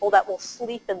some people that will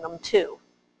sleep in them too.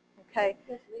 Okay?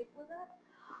 You sleep with that?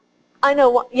 I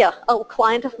know, yeah, a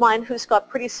client of mine who's got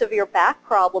pretty severe back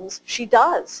problems, she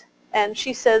does. And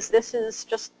she says this is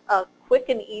just a quick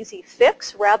and easy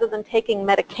fix. Rather than taking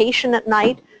medication at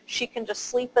night, she can just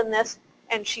sleep in this,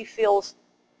 and she feels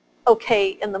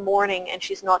okay in the morning, and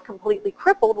she's not completely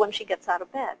crippled when she gets out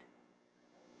of bed.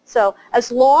 So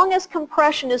as long as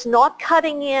compression is not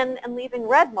cutting in and leaving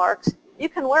red marks, you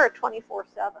can wear it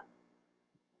 24/7.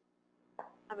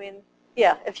 I mean,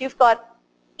 yeah, if you've got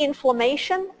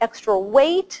inflammation, extra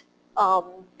weight,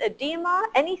 edema,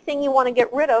 anything you want to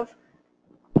get rid of,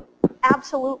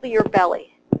 absolutely your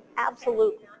belly.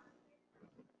 Absolutely.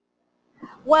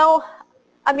 Well,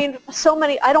 I mean, so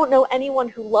many, I don't know anyone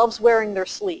who loves wearing their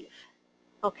sleeve.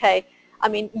 Okay? I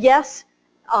mean, yes,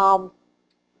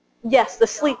 yes, the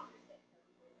sleeve.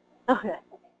 Okay.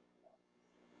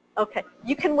 Okay.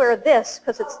 You can wear this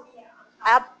because it's,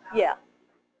 yeah.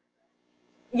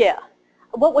 Yeah.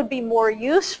 What would be more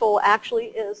useful actually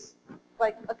is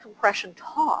like a compression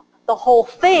top, the whole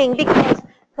thing, because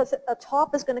because a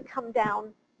top is going to come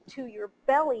down to your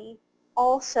belly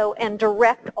also and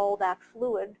direct all that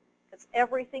fluid, because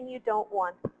everything you don't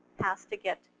want has to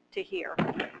get to here.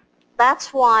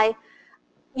 That's why,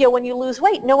 you know, when you lose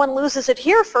weight, no one loses it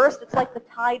here first. It's like the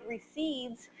tide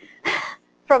recedes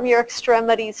from your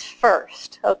extremities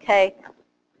first, okay?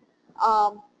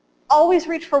 Always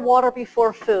reach for water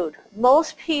before food.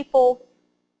 Most people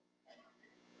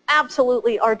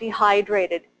absolutely are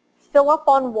dehydrated. Fill up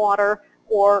on water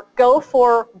or go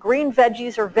for green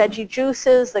veggies or veggie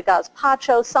juices, the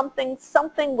gazpacho,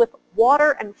 something with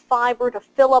water and fiber to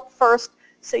fill up first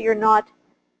so you're not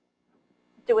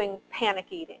doing panic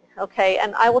eating, okay?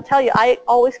 And I will tell you, I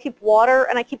always keep water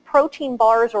and I keep protein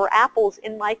bars or apples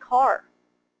in my car.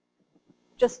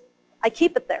 I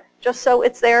keep it there, just so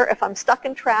it's there. If I'm stuck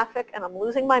in traffic and I'm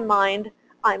losing my mind,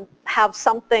 I have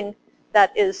something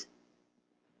that is,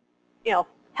 you know,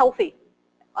 healthy,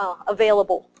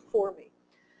 available for me.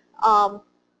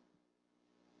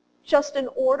 Just in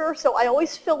order, so I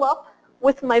always fill up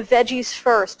with my veggies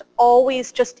first.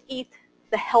 Always just eat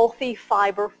the healthy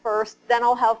fiber first, then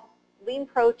I'll have lean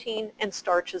protein and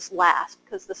starches last,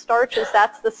 because the starches,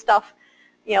 that's the stuff,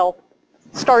 you know,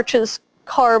 starches,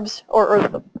 carbs,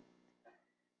 or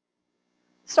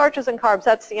starches and carbs,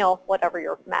 that's, you know, whatever,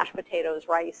 your mashed potatoes,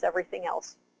 rice, everything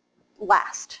else,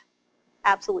 last,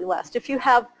 absolutely last. If you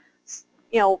have,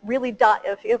 you know, really,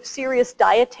 if you have serious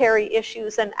dietary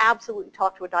issues, then absolutely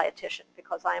talk to a dietitian,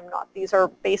 because I am not. These are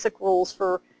basic rules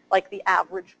for, like, the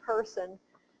average person.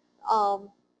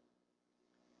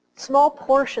 Small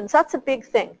portions, that's a big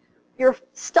thing. Your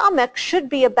stomach should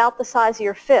be about the size of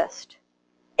your fist.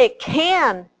 It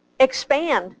can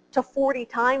expand to 40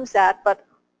 times that, but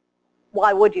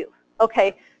why would you?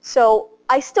 Okay, so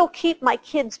I still keep my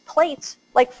kids' plates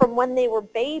like from when they were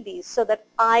babies, so that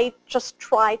I just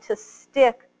try to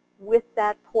stick with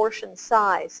that portion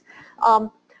size.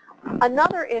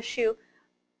 Another issue,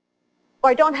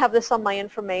 I don't have this on my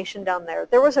information down there.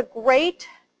 There was a great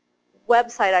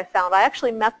website I found. I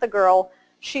actually met the girl.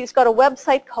 She's got a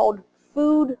website called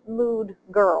Food Mood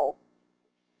Girl.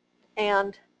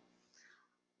 And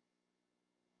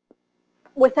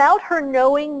without her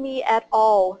knowing me at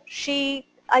all,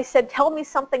 I said, tell me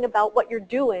something about what you're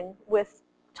doing with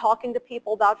talking to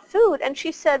people about food. And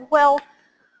she said, well,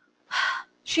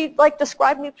 she like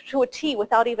described me to a T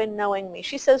without even knowing me.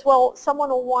 She says, well, someone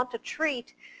will want a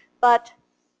treat, but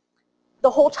the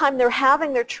whole time they're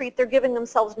having their treat, they're giving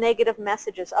themselves negative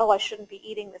messages. Oh, I shouldn't be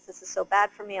eating this. This is so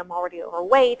bad for me. I'm already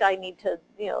overweight. I need to,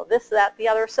 you know, this, that, the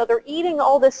other. So they're eating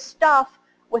all this stuff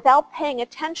without paying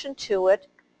attention to it.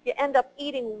 You end up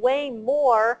eating way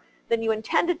more than you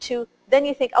intended to. Then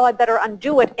you think, oh, I better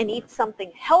undo it and eat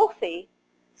something healthy.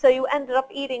 So you ended up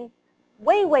eating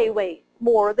way, way, way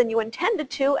more than you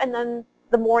intended to. And then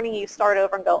the morning you start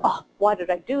over and go, oh, why did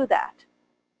I do that?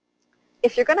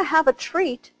 If you're going to have a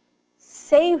treat,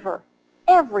 savor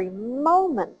every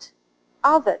moment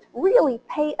of it. Really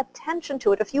pay attention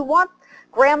to it. If you want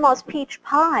grandma's peach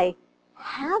pie,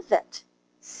 have it.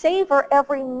 Savor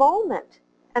every moment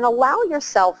and allow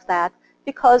yourself that,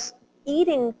 because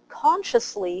eating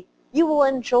consciously, you will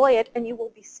enjoy it and you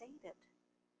will be sated.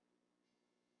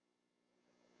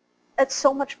 It's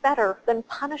so much better than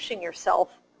punishing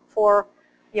yourself for,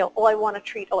 you know, oh, I want a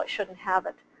treat, oh, I shouldn't have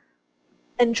it.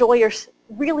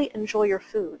 Really enjoy your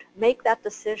food. Make that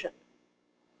decision.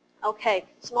 Okay,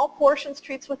 small portions,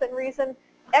 treats within reason,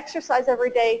 exercise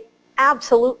every day,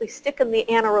 absolutely stick in the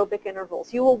anaerobic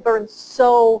intervals. You will burn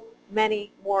so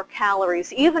many more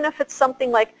calories, even if it's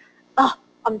something like, oh,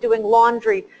 I'm doing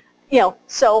laundry, you know,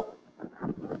 so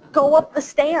go up the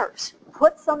stairs,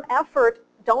 put some effort,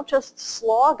 don't just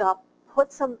slog up,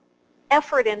 put some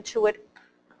effort into it.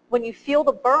 When you feel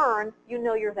the burn, you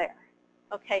know you're there.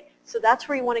 Okay, so that's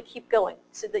where you want to keep going,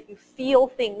 so that you feel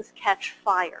things catch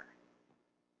fire.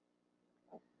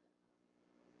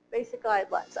 Basic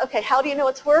guidelines. Okay, how do you know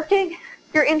it's working?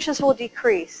 Your inches will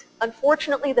decrease.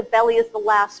 Unfortunately, the belly is the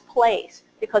last place,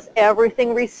 because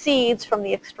everything recedes from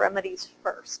the extremities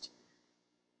first.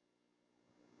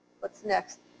 What's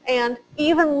next? And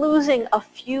even losing a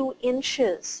few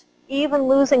inches, even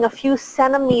losing a few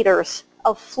centimeters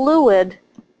of fluid,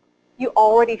 you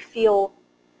already feel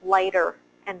lighter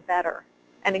and better.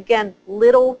 And again,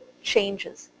 little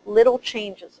changes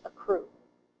accrue.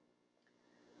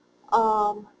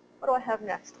 What do I have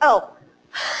next? Oh,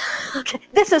 okay.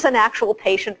 This is an actual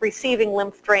patient receiving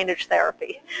lymph drainage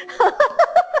therapy.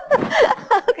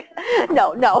 Okay.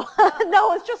 No,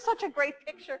 it's just such a great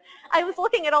picture. I was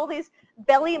looking at all these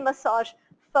belly massage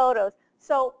photos.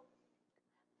 So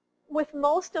with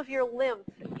most of your lymph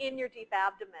in your deep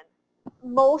abdomen,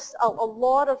 a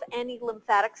lot of any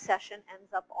lymphatic session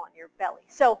ends up on your belly.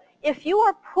 So if you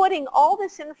are putting all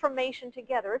this information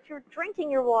together, if you're drinking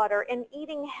your water and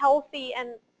eating healthy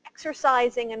and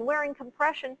exercising and wearing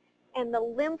compression, and the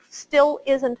lymph still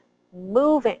isn't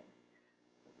moving,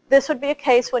 this would be a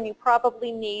case when you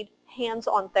probably need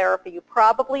hands-on therapy. You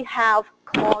probably have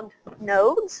clogged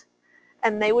nodes,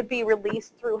 and they would be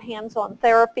released through hands-on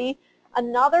therapy.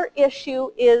 Another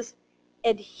issue is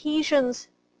adhesions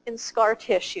in scar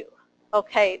tissue.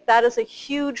 Okay, that is a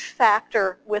huge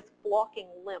factor with blocking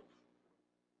lymph.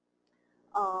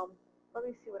 Let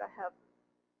me see what I have.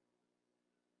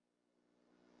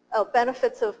 Oh,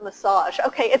 benefits of massage.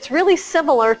 Okay, it's really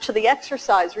similar to the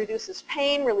exercise. Reduces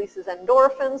pain, releases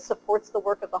endorphins, supports the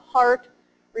work of the heart,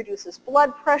 reduces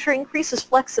blood pressure, increases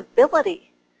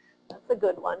flexibility. That's a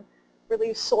good one.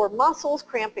 Relieves sore muscles,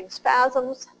 cramping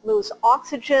spasms, moves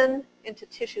oxygen into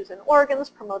tissues and organs,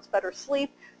 promotes better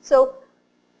sleep. So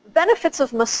benefits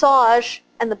of massage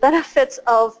and the benefits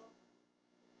of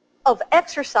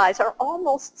exercise are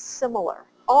almost similar,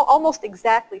 almost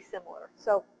exactly similar.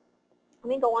 So let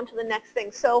me go on to the next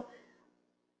thing. So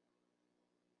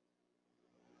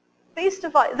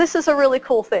this is a really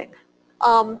cool thing.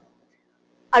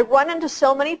 I run into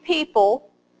so many people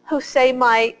who say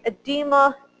my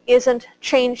edema isn't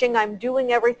changing, I'm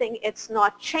doing everything, it's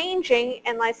not changing,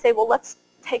 and I say, well, let's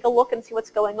take a look and see what's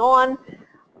going on.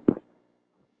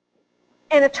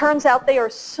 And it turns out they are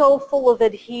so full of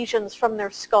adhesions from their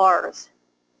scars,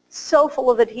 so full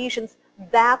of adhesions,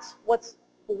 that's what's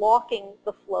blocking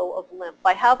the flow of lymph.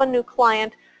 I have a new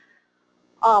client,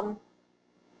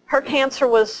 her cancer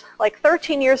was like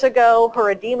 13 years ago,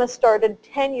 her edema started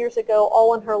 10 years ago,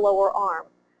 all in her lower arm.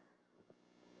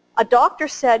 A doctor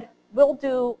said, we'll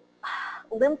do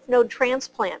lymph node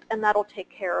transplant and that'll take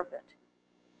care of it.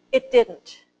 It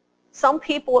didn't. Some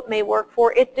people it may work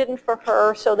for, it didn't for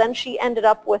her, so then she ended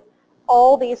up with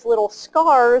all these little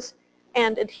scars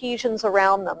and adhesions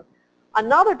around them.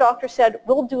 Another doctor said,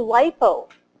 we'll do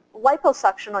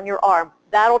liposuction on your arm.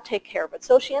 That'll take care of it.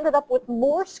 So she ended up with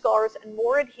more scars and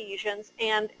more adhesions,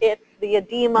 and the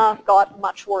edema got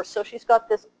much worse. So she's got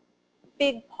this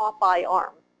big Popeye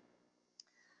arm.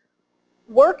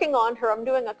 Working on her, I'm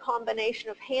doing a combination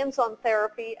of hands-on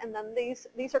therapy, and then these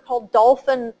are called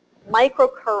dolphin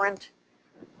microcurrent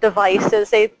devices.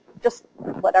 They just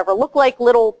look like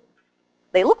little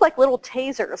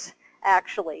tasers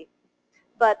actually,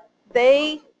 but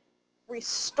they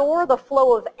restore the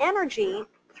flow of energy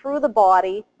through the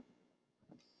body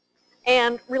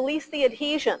and release the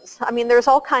adhesions. I mean, there's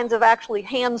all kinds of actually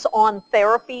hands-on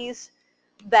therapies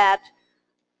that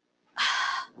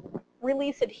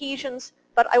release adhesions,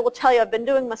 but I will tell you, I've been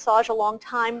doing massage a long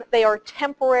time. They are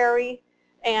temporary,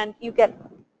 and you get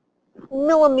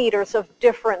millimeters of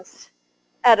difference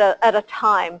at a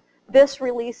time. This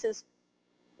releases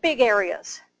big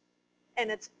areas,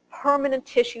 and it's permanent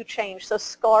tissue change, so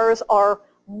scars are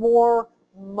more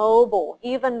mobile.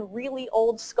 Even really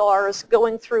old scars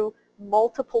going through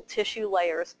multiple tissue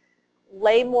layers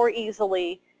lay more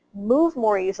easily, move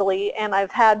more easily, and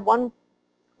I've had one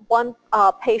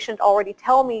patient already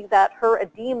tell me that her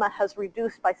edema has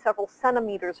reduced by several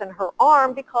centimeters in her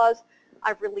arm because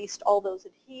I've released all those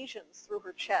adhesions through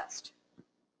her chest.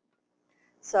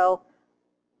 So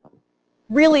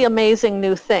really amazing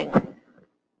new thing.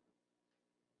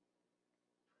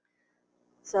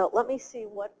 So let me see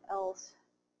what else.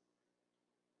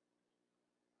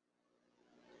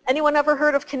 Anyone ever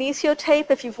heard of kinesio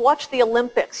tape? If you've watched the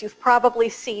Olympics, you've probably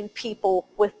seen people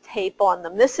with tape on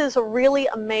them. This is a really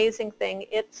amazing thing.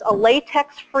 It's a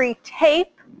latex-free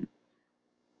tape,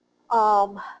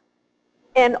 and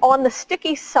on the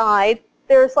sticky side,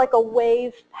 there's like a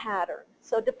wave pattern.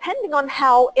 So depending on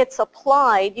how it's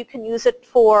applied, you can use it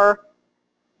for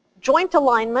joint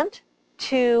alignment,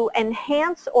 to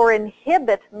enhance or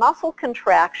inhibit muscle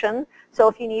contraction. So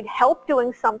if you need help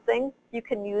doing something, you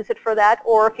can use it for that.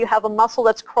 Or if you have a muscle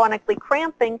that's chronically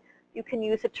cramping, you can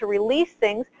use it to release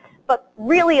things. But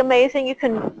really amazing, you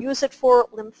can use it for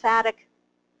lymphatic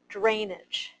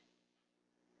drainage.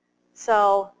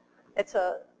 So it's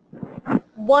a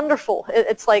wonderful.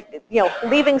 It's like, you know,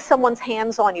 leaving someone's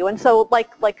hands on you. And so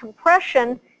like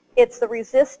compression, it's the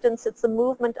resistance, it's the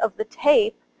movement of the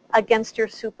tape against your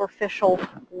superficial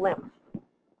lymph.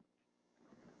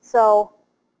 So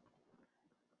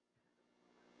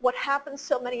what happens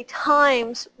so many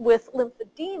times with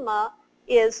lymphedema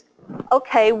is,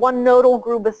 okay, one nodal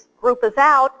group is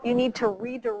out, you need to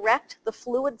redirect the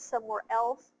fluid somewhere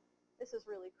else. This is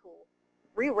really cool.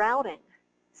 Rerouting,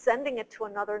 sending it to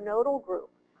another nodal group.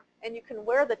 And you can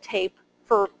wear the tape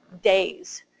for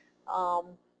days.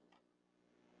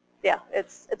 yeah,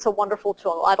 it's a wonderful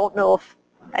tool. I don't know if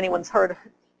anyone's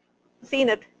seen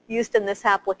it used in this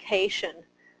application,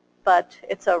 but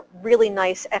it's a really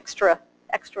nice extra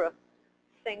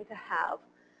thing to have.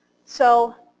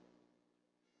 So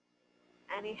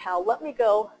anyhow, let me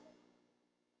go.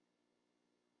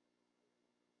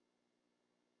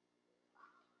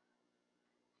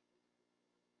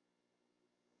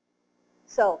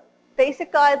 So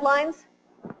basic guidelines,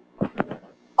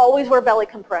 always wear belly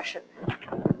compression.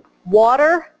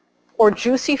 Water or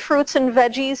juicy fruits and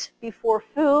veggies before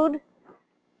food,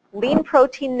 lean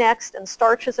protein next, and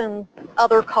starches and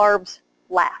other carbs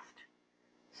last.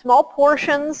 Small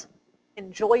portions,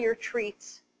 enjoy your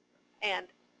treats, and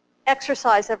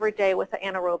exercise every day with the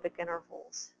anaerobic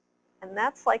intervals. And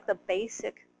that's like the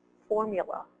basic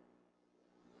formula.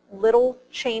 Little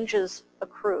changes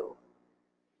accrue.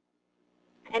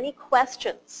 Any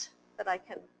questions that I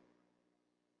can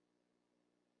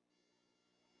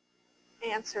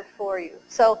answer for you?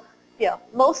 So, yeah,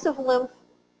 most of lymph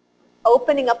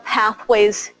opening up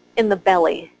pathways in the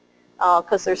belly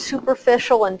because there's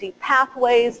superficial and deep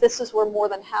pathways. This is where more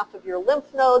than half of your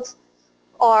lymph nodes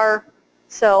are.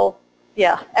 So,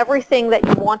 yeah, everything that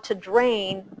you want to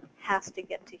drain has to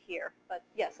get to here. But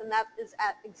yes, and that is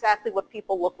exactly what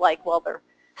people look like while they're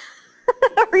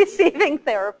receiving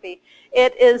therapy.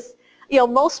 It is,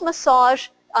 most massage,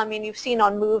 I mean, you've seen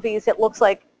on movies, it looks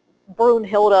like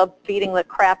Brunhilde beating the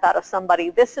crap out of somebody.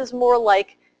 This is more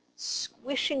like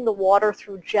squishing the water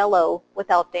through Jell-O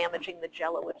without damaging the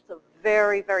Jell-O. It's a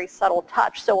very, very subtle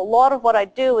touch. So a lot of what I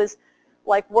do is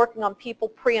like working on people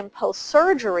pre and post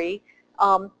surgery,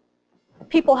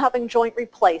 people having joint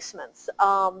replacements.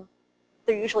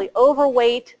 They're usually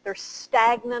overweight, they're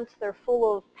stagnant, they're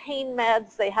full of pain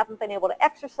meds, they haven't been able to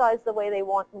exercise the way they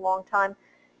want in a long time.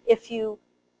 If you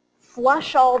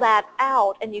flush all that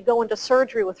out and you go into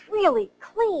surgery with really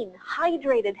clean,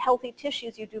 hydrated, healthy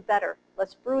tissues, you do better.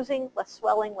 Less bruising, less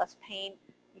swelling, less pain,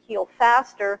 you heal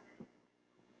faster.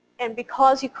 And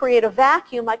because you create a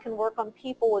vacuum, I can work on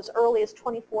people as early as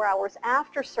 24 hours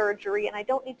after surgery, and I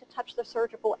don't need to touch the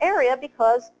surgical area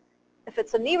because if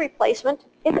it's a knee replacement,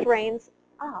 it drains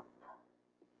up.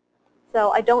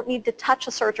 So I don't need to touch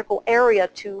a surgical area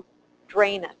to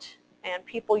drain it. And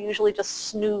people usually just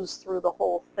snooze through the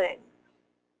whole thing.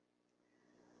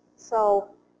 So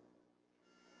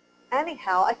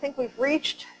anyhow, I think we've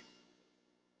reached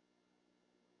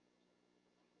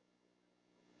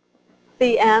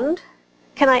the end.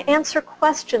 Can I answer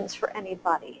questions for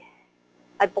anybody?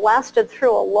 I blasted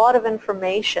through a lot of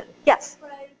information. Yes?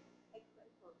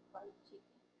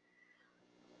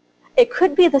 It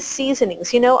could be the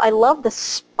seasonings. I love the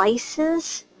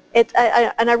spices. And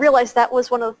I realized that was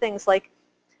one of the things like,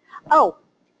 oh,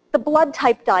 the blood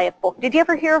type diet book. Did you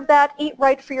ever hear of that? Eat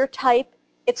right for your type.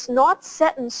 It's not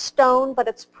set in stone, but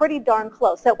it's pretty darn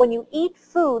close. That when you eat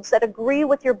foods that agree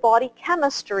with your body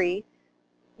chemistry,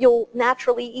 you'll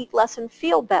naturally eat less and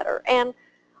feel better. And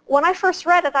when I first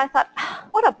read it, I thought,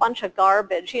 what a bunch of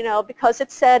garbage, because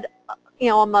it said,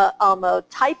 I'm a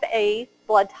type A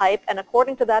blood type, and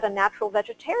according to that, a natural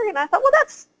vegetarian. I thought, well,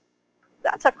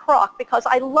 that's a crock, because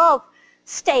I love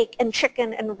steak and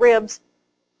chicken and ribs.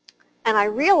 And I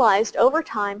realized over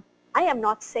time, I am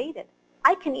not sated.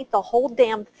 I can eat the whole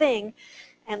damn thing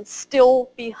and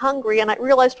still be hungry. And I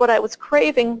realized what I was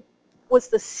craving was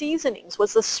the seasonings,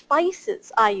 was the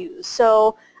spices I use.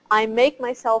 So I make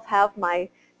myself have my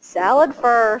salad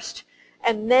first,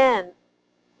 and then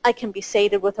I can be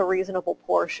sated with a reasonable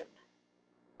portion.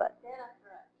 But Then after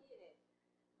I eat it,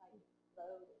 I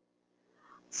load it.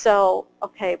 so,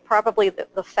 okay, probably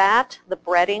the fat, the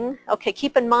breading. Okay,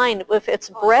 keep in mind, if it's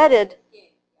breaded,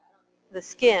 the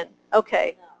skin,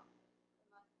 okay.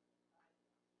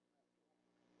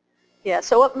 Yeah,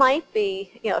 so it might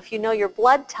be, if you know your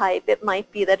blood type, it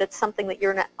might be that it's something that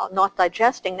you're not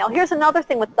digesting. Now, here's another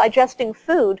thing with digesting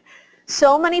food.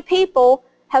 So many people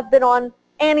have been on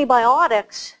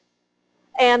antibiotics,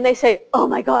 and they say, oh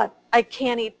my God, I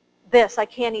can't eat this, I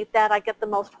can't eat that, I get the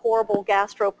most horrible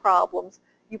gastro problems.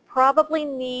 You probably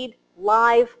need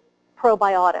live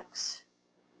probiotics,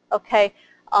 okay?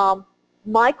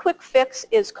 My quick fix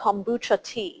is kombucha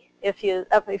tea. If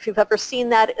you've ever seen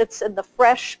that, it's in the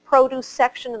fresh produce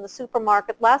section in the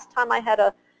supermarket. Last time I had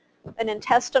an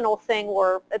intestinal thing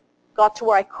where it got to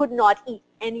where I could not eat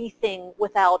anything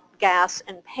without gas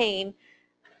and pain.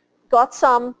 Got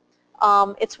some.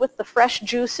 It's with the fresh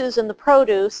juices and the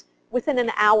produce. Within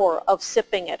an hour of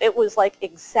sipping it, it was like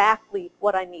exactly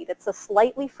what I need. It's a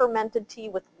slightly fermented tea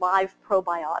with live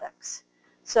probiotics.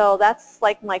 So that's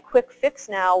like my quick fix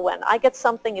now when I get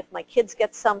something, if my kids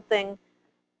get something.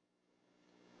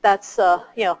 That's,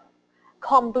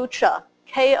 kombucha,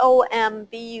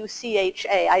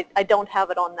 Kombucha. I don't have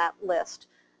it on that list.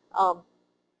 But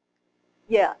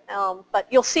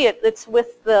you'll see it. It's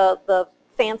with the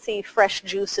fancy fresh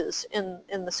juices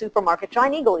in the supermarket.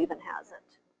 Giant Eagle even has it.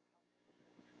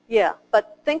 Yeah,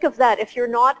 but think of that. If you're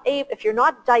not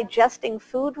digesting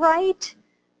food right,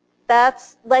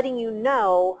 that's letting you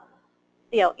know,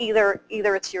 either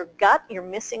it's your gut, you're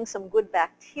missing some good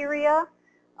bacteria,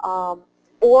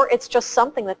 or it's just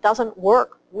something that doesn't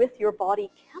work with your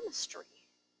body chemistry.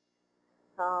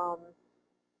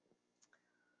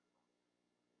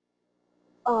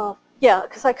 Yeah,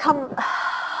 because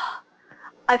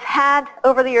I've had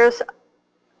over the years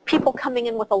people coming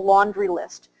in with a laundry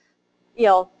list.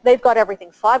 They've got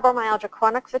everything: fibromyalgia,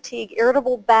 chronic fatigue,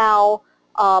 irritable bowel,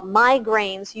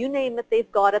 migraines, you name it,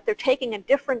 they've got it. They're taking a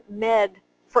different med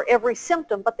for every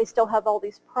symptom, but they still have all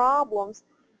these problems.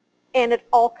 And it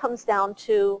all comes down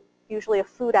to usually a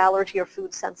food allergy or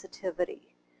food sensitivity.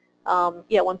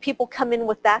 When people come in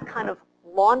with that kind of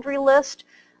laundry list,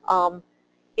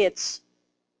 it's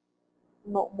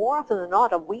more often than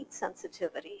not a wheat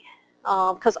sensitivity.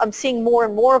 Because I'm seeing more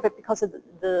and more of it because of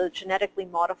the genetically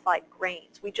modified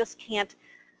grains. We just can't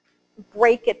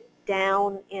break it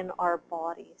down in our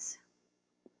bodies.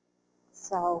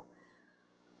 So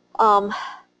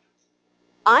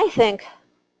I think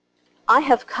I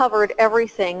have covered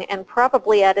everything, and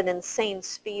probably at an insane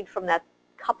speed from that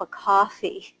cup of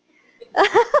coffee.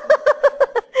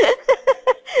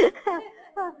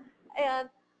 And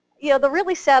the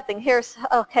really sad thing here's,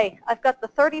 okay, I've got the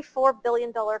 $34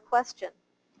 billion question.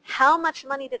 How much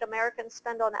money did Americans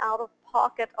spend on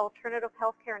out-of-pocket alternative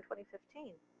health care in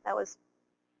 2015? That was,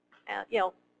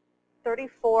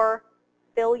 $34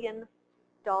 billion.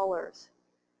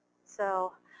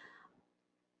 So,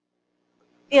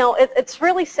 it's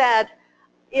really sad,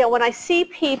 when I see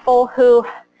people who,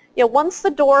 once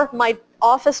my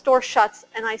office door shuts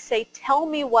and I say, tell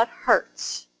me what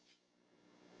hurts,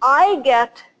 I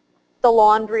get the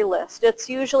laundry list. It's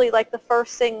usually like the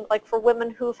first thing, like for women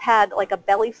who've had like a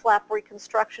belly flap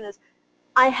reconstruction, is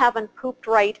I haven't pooped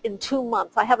right in 2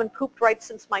 months. I haven't pooped right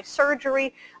since my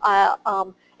surgery,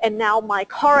 and now my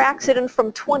car accident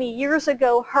from 20 years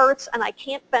ago hurts, and I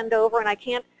can't bend over, and I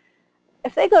can't.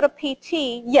 If they go to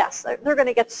PT, yes, they're going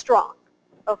to get strong,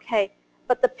 okay?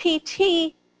 But the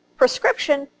PT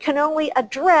prescription can only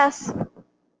address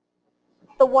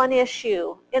the one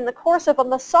issue. In the course of a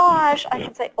massage, I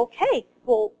can say, okay,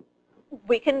 well,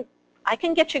 I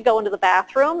can get you going to the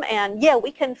bathroom, and yeah,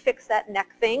 we can fix that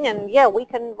neck thing, and yeah, we're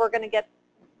going to get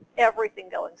everything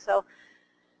going. So,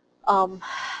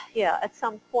 at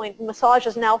some point, massage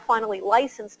is now finally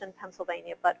licensed in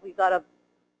Pennsylvania, but we've got to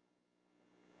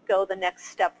go the next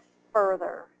step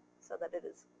further so that it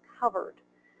is covered.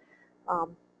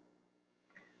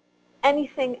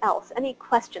 Anything else? Any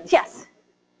questions? Yes?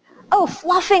 Oh,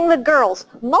 fluffing the girls.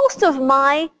 Most of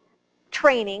my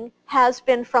training has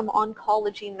been from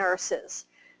oncology nurses.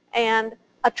 And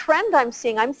a trend I'm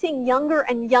seeing younger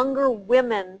and younger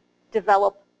women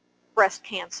develop breast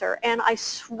cancer. And I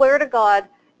swear to God,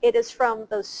 it is from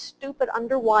those stupid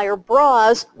underwire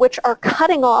bras, which are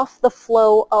cutting off the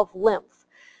flow of lymph.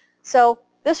 So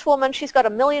this woman, she's got a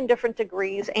million different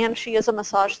degrees, and she is a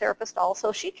massage therapist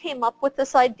also. She came up with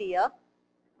this idea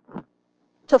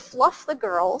to fluff the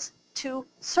girls to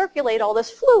circulate all this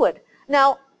fluid.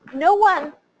 Now, no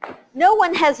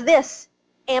one has this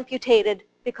amputated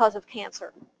because of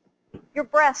cancer. Your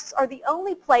breasts are the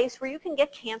only place where you can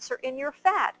get cancer in your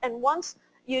fat. And once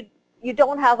you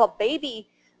don't have a baby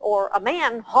or a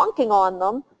man honking on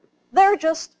them, they're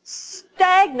just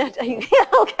stagnant.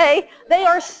 Okay? They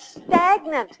are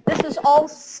stagnant. This is all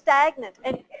stagnant.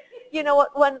 And you know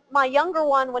what, when my younger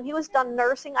one, when he was done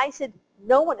nursing, I said,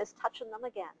 no one is touching them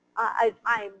again.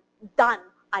 I'm done.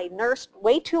 I nursed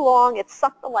way too long. It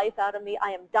sucked the life out of me.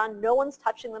 I am done. No one's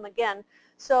touching them again.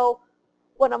 So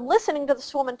when I'm listening to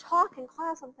this woman talk in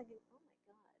class, I'm thinking, oh my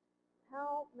God,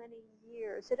 how many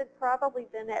years? It had probably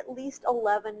been at least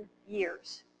 11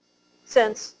 years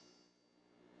since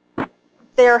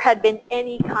there had been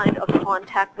any kind of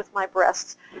contact with my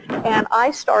breasts. And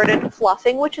I started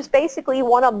fluffing, which is basically you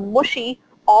want to mushy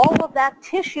all of that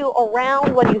tissue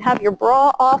around when you have your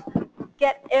bra off,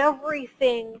 get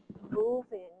everything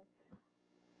moving.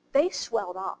 They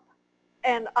swelled up.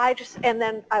 And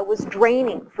then I was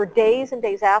draining for days and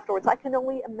days afterwards. I can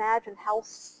only imagine how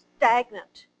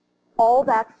stagnant all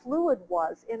that fluid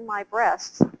was in my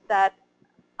breasts that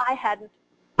I had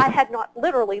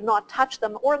literally not touched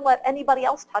them or let anybody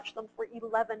else touch them for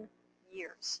 11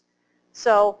 years.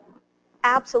 So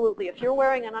absolutely, if you're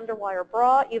wearing an underwire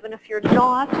bra, even if you're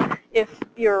not, if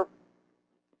you're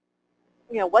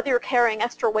whether you're carrying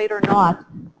extra weight or not,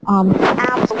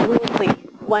 absolutely,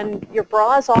 when your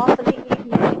bra is off in the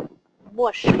evening,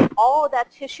 mush all of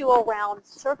that tissue around,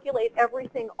 circulate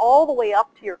everything all the way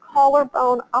up to your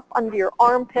collarbone, up under your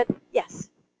armpit. Yes.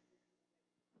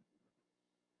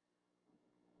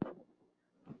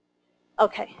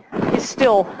 Okay. You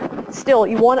still,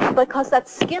 you want it because that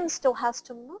skin still has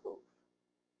to move.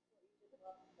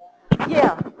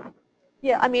 Yeah.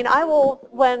 Yeah. I mean, I will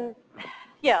when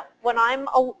I'm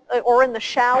or in the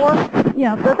shower.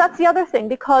 Yeah. But that's the other thing,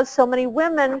 because so many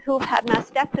women who've had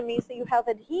mastectomies, that you have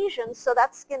adhesions, so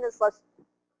that skin is less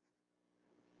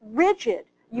rigid.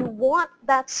 You want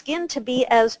that skin to be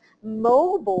as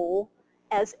mobile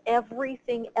as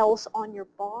everything else on your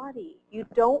body. You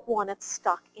don't want it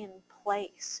stuck in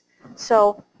place.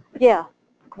 So, yeah,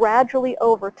 gradually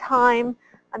over time,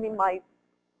 I mean, my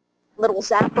little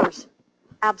zappers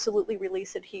absolutely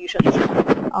release adhesions.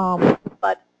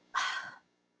 But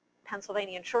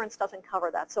Pennsylvania insurance doesn't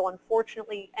cover that. So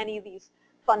unfortunately, any of these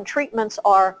fun treatments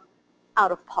are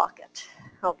out of pocket.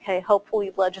 Okay,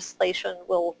 hopefully legislation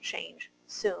will change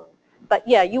soon. But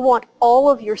yeah, you want all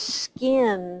of your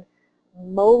skin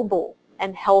mobile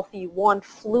and healthy. You want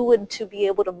fluid to be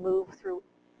able to move through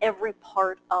every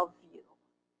part of you.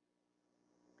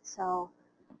 So,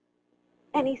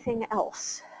 anything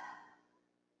else?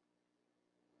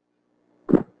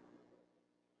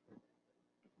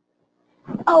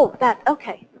 Oh,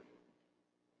 okay.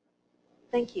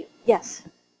 Thank you. Yes,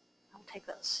 I'll take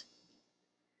those.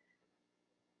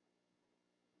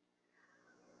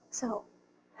 So,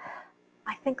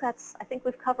 I think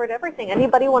we've covered everything.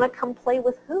 Anybody want to come play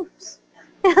with hoops?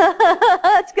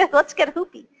 That's good. Let's get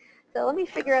hoopy. So let me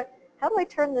figure out, how do I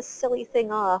turn this silly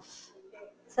thing off?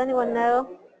 Does anyone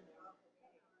know?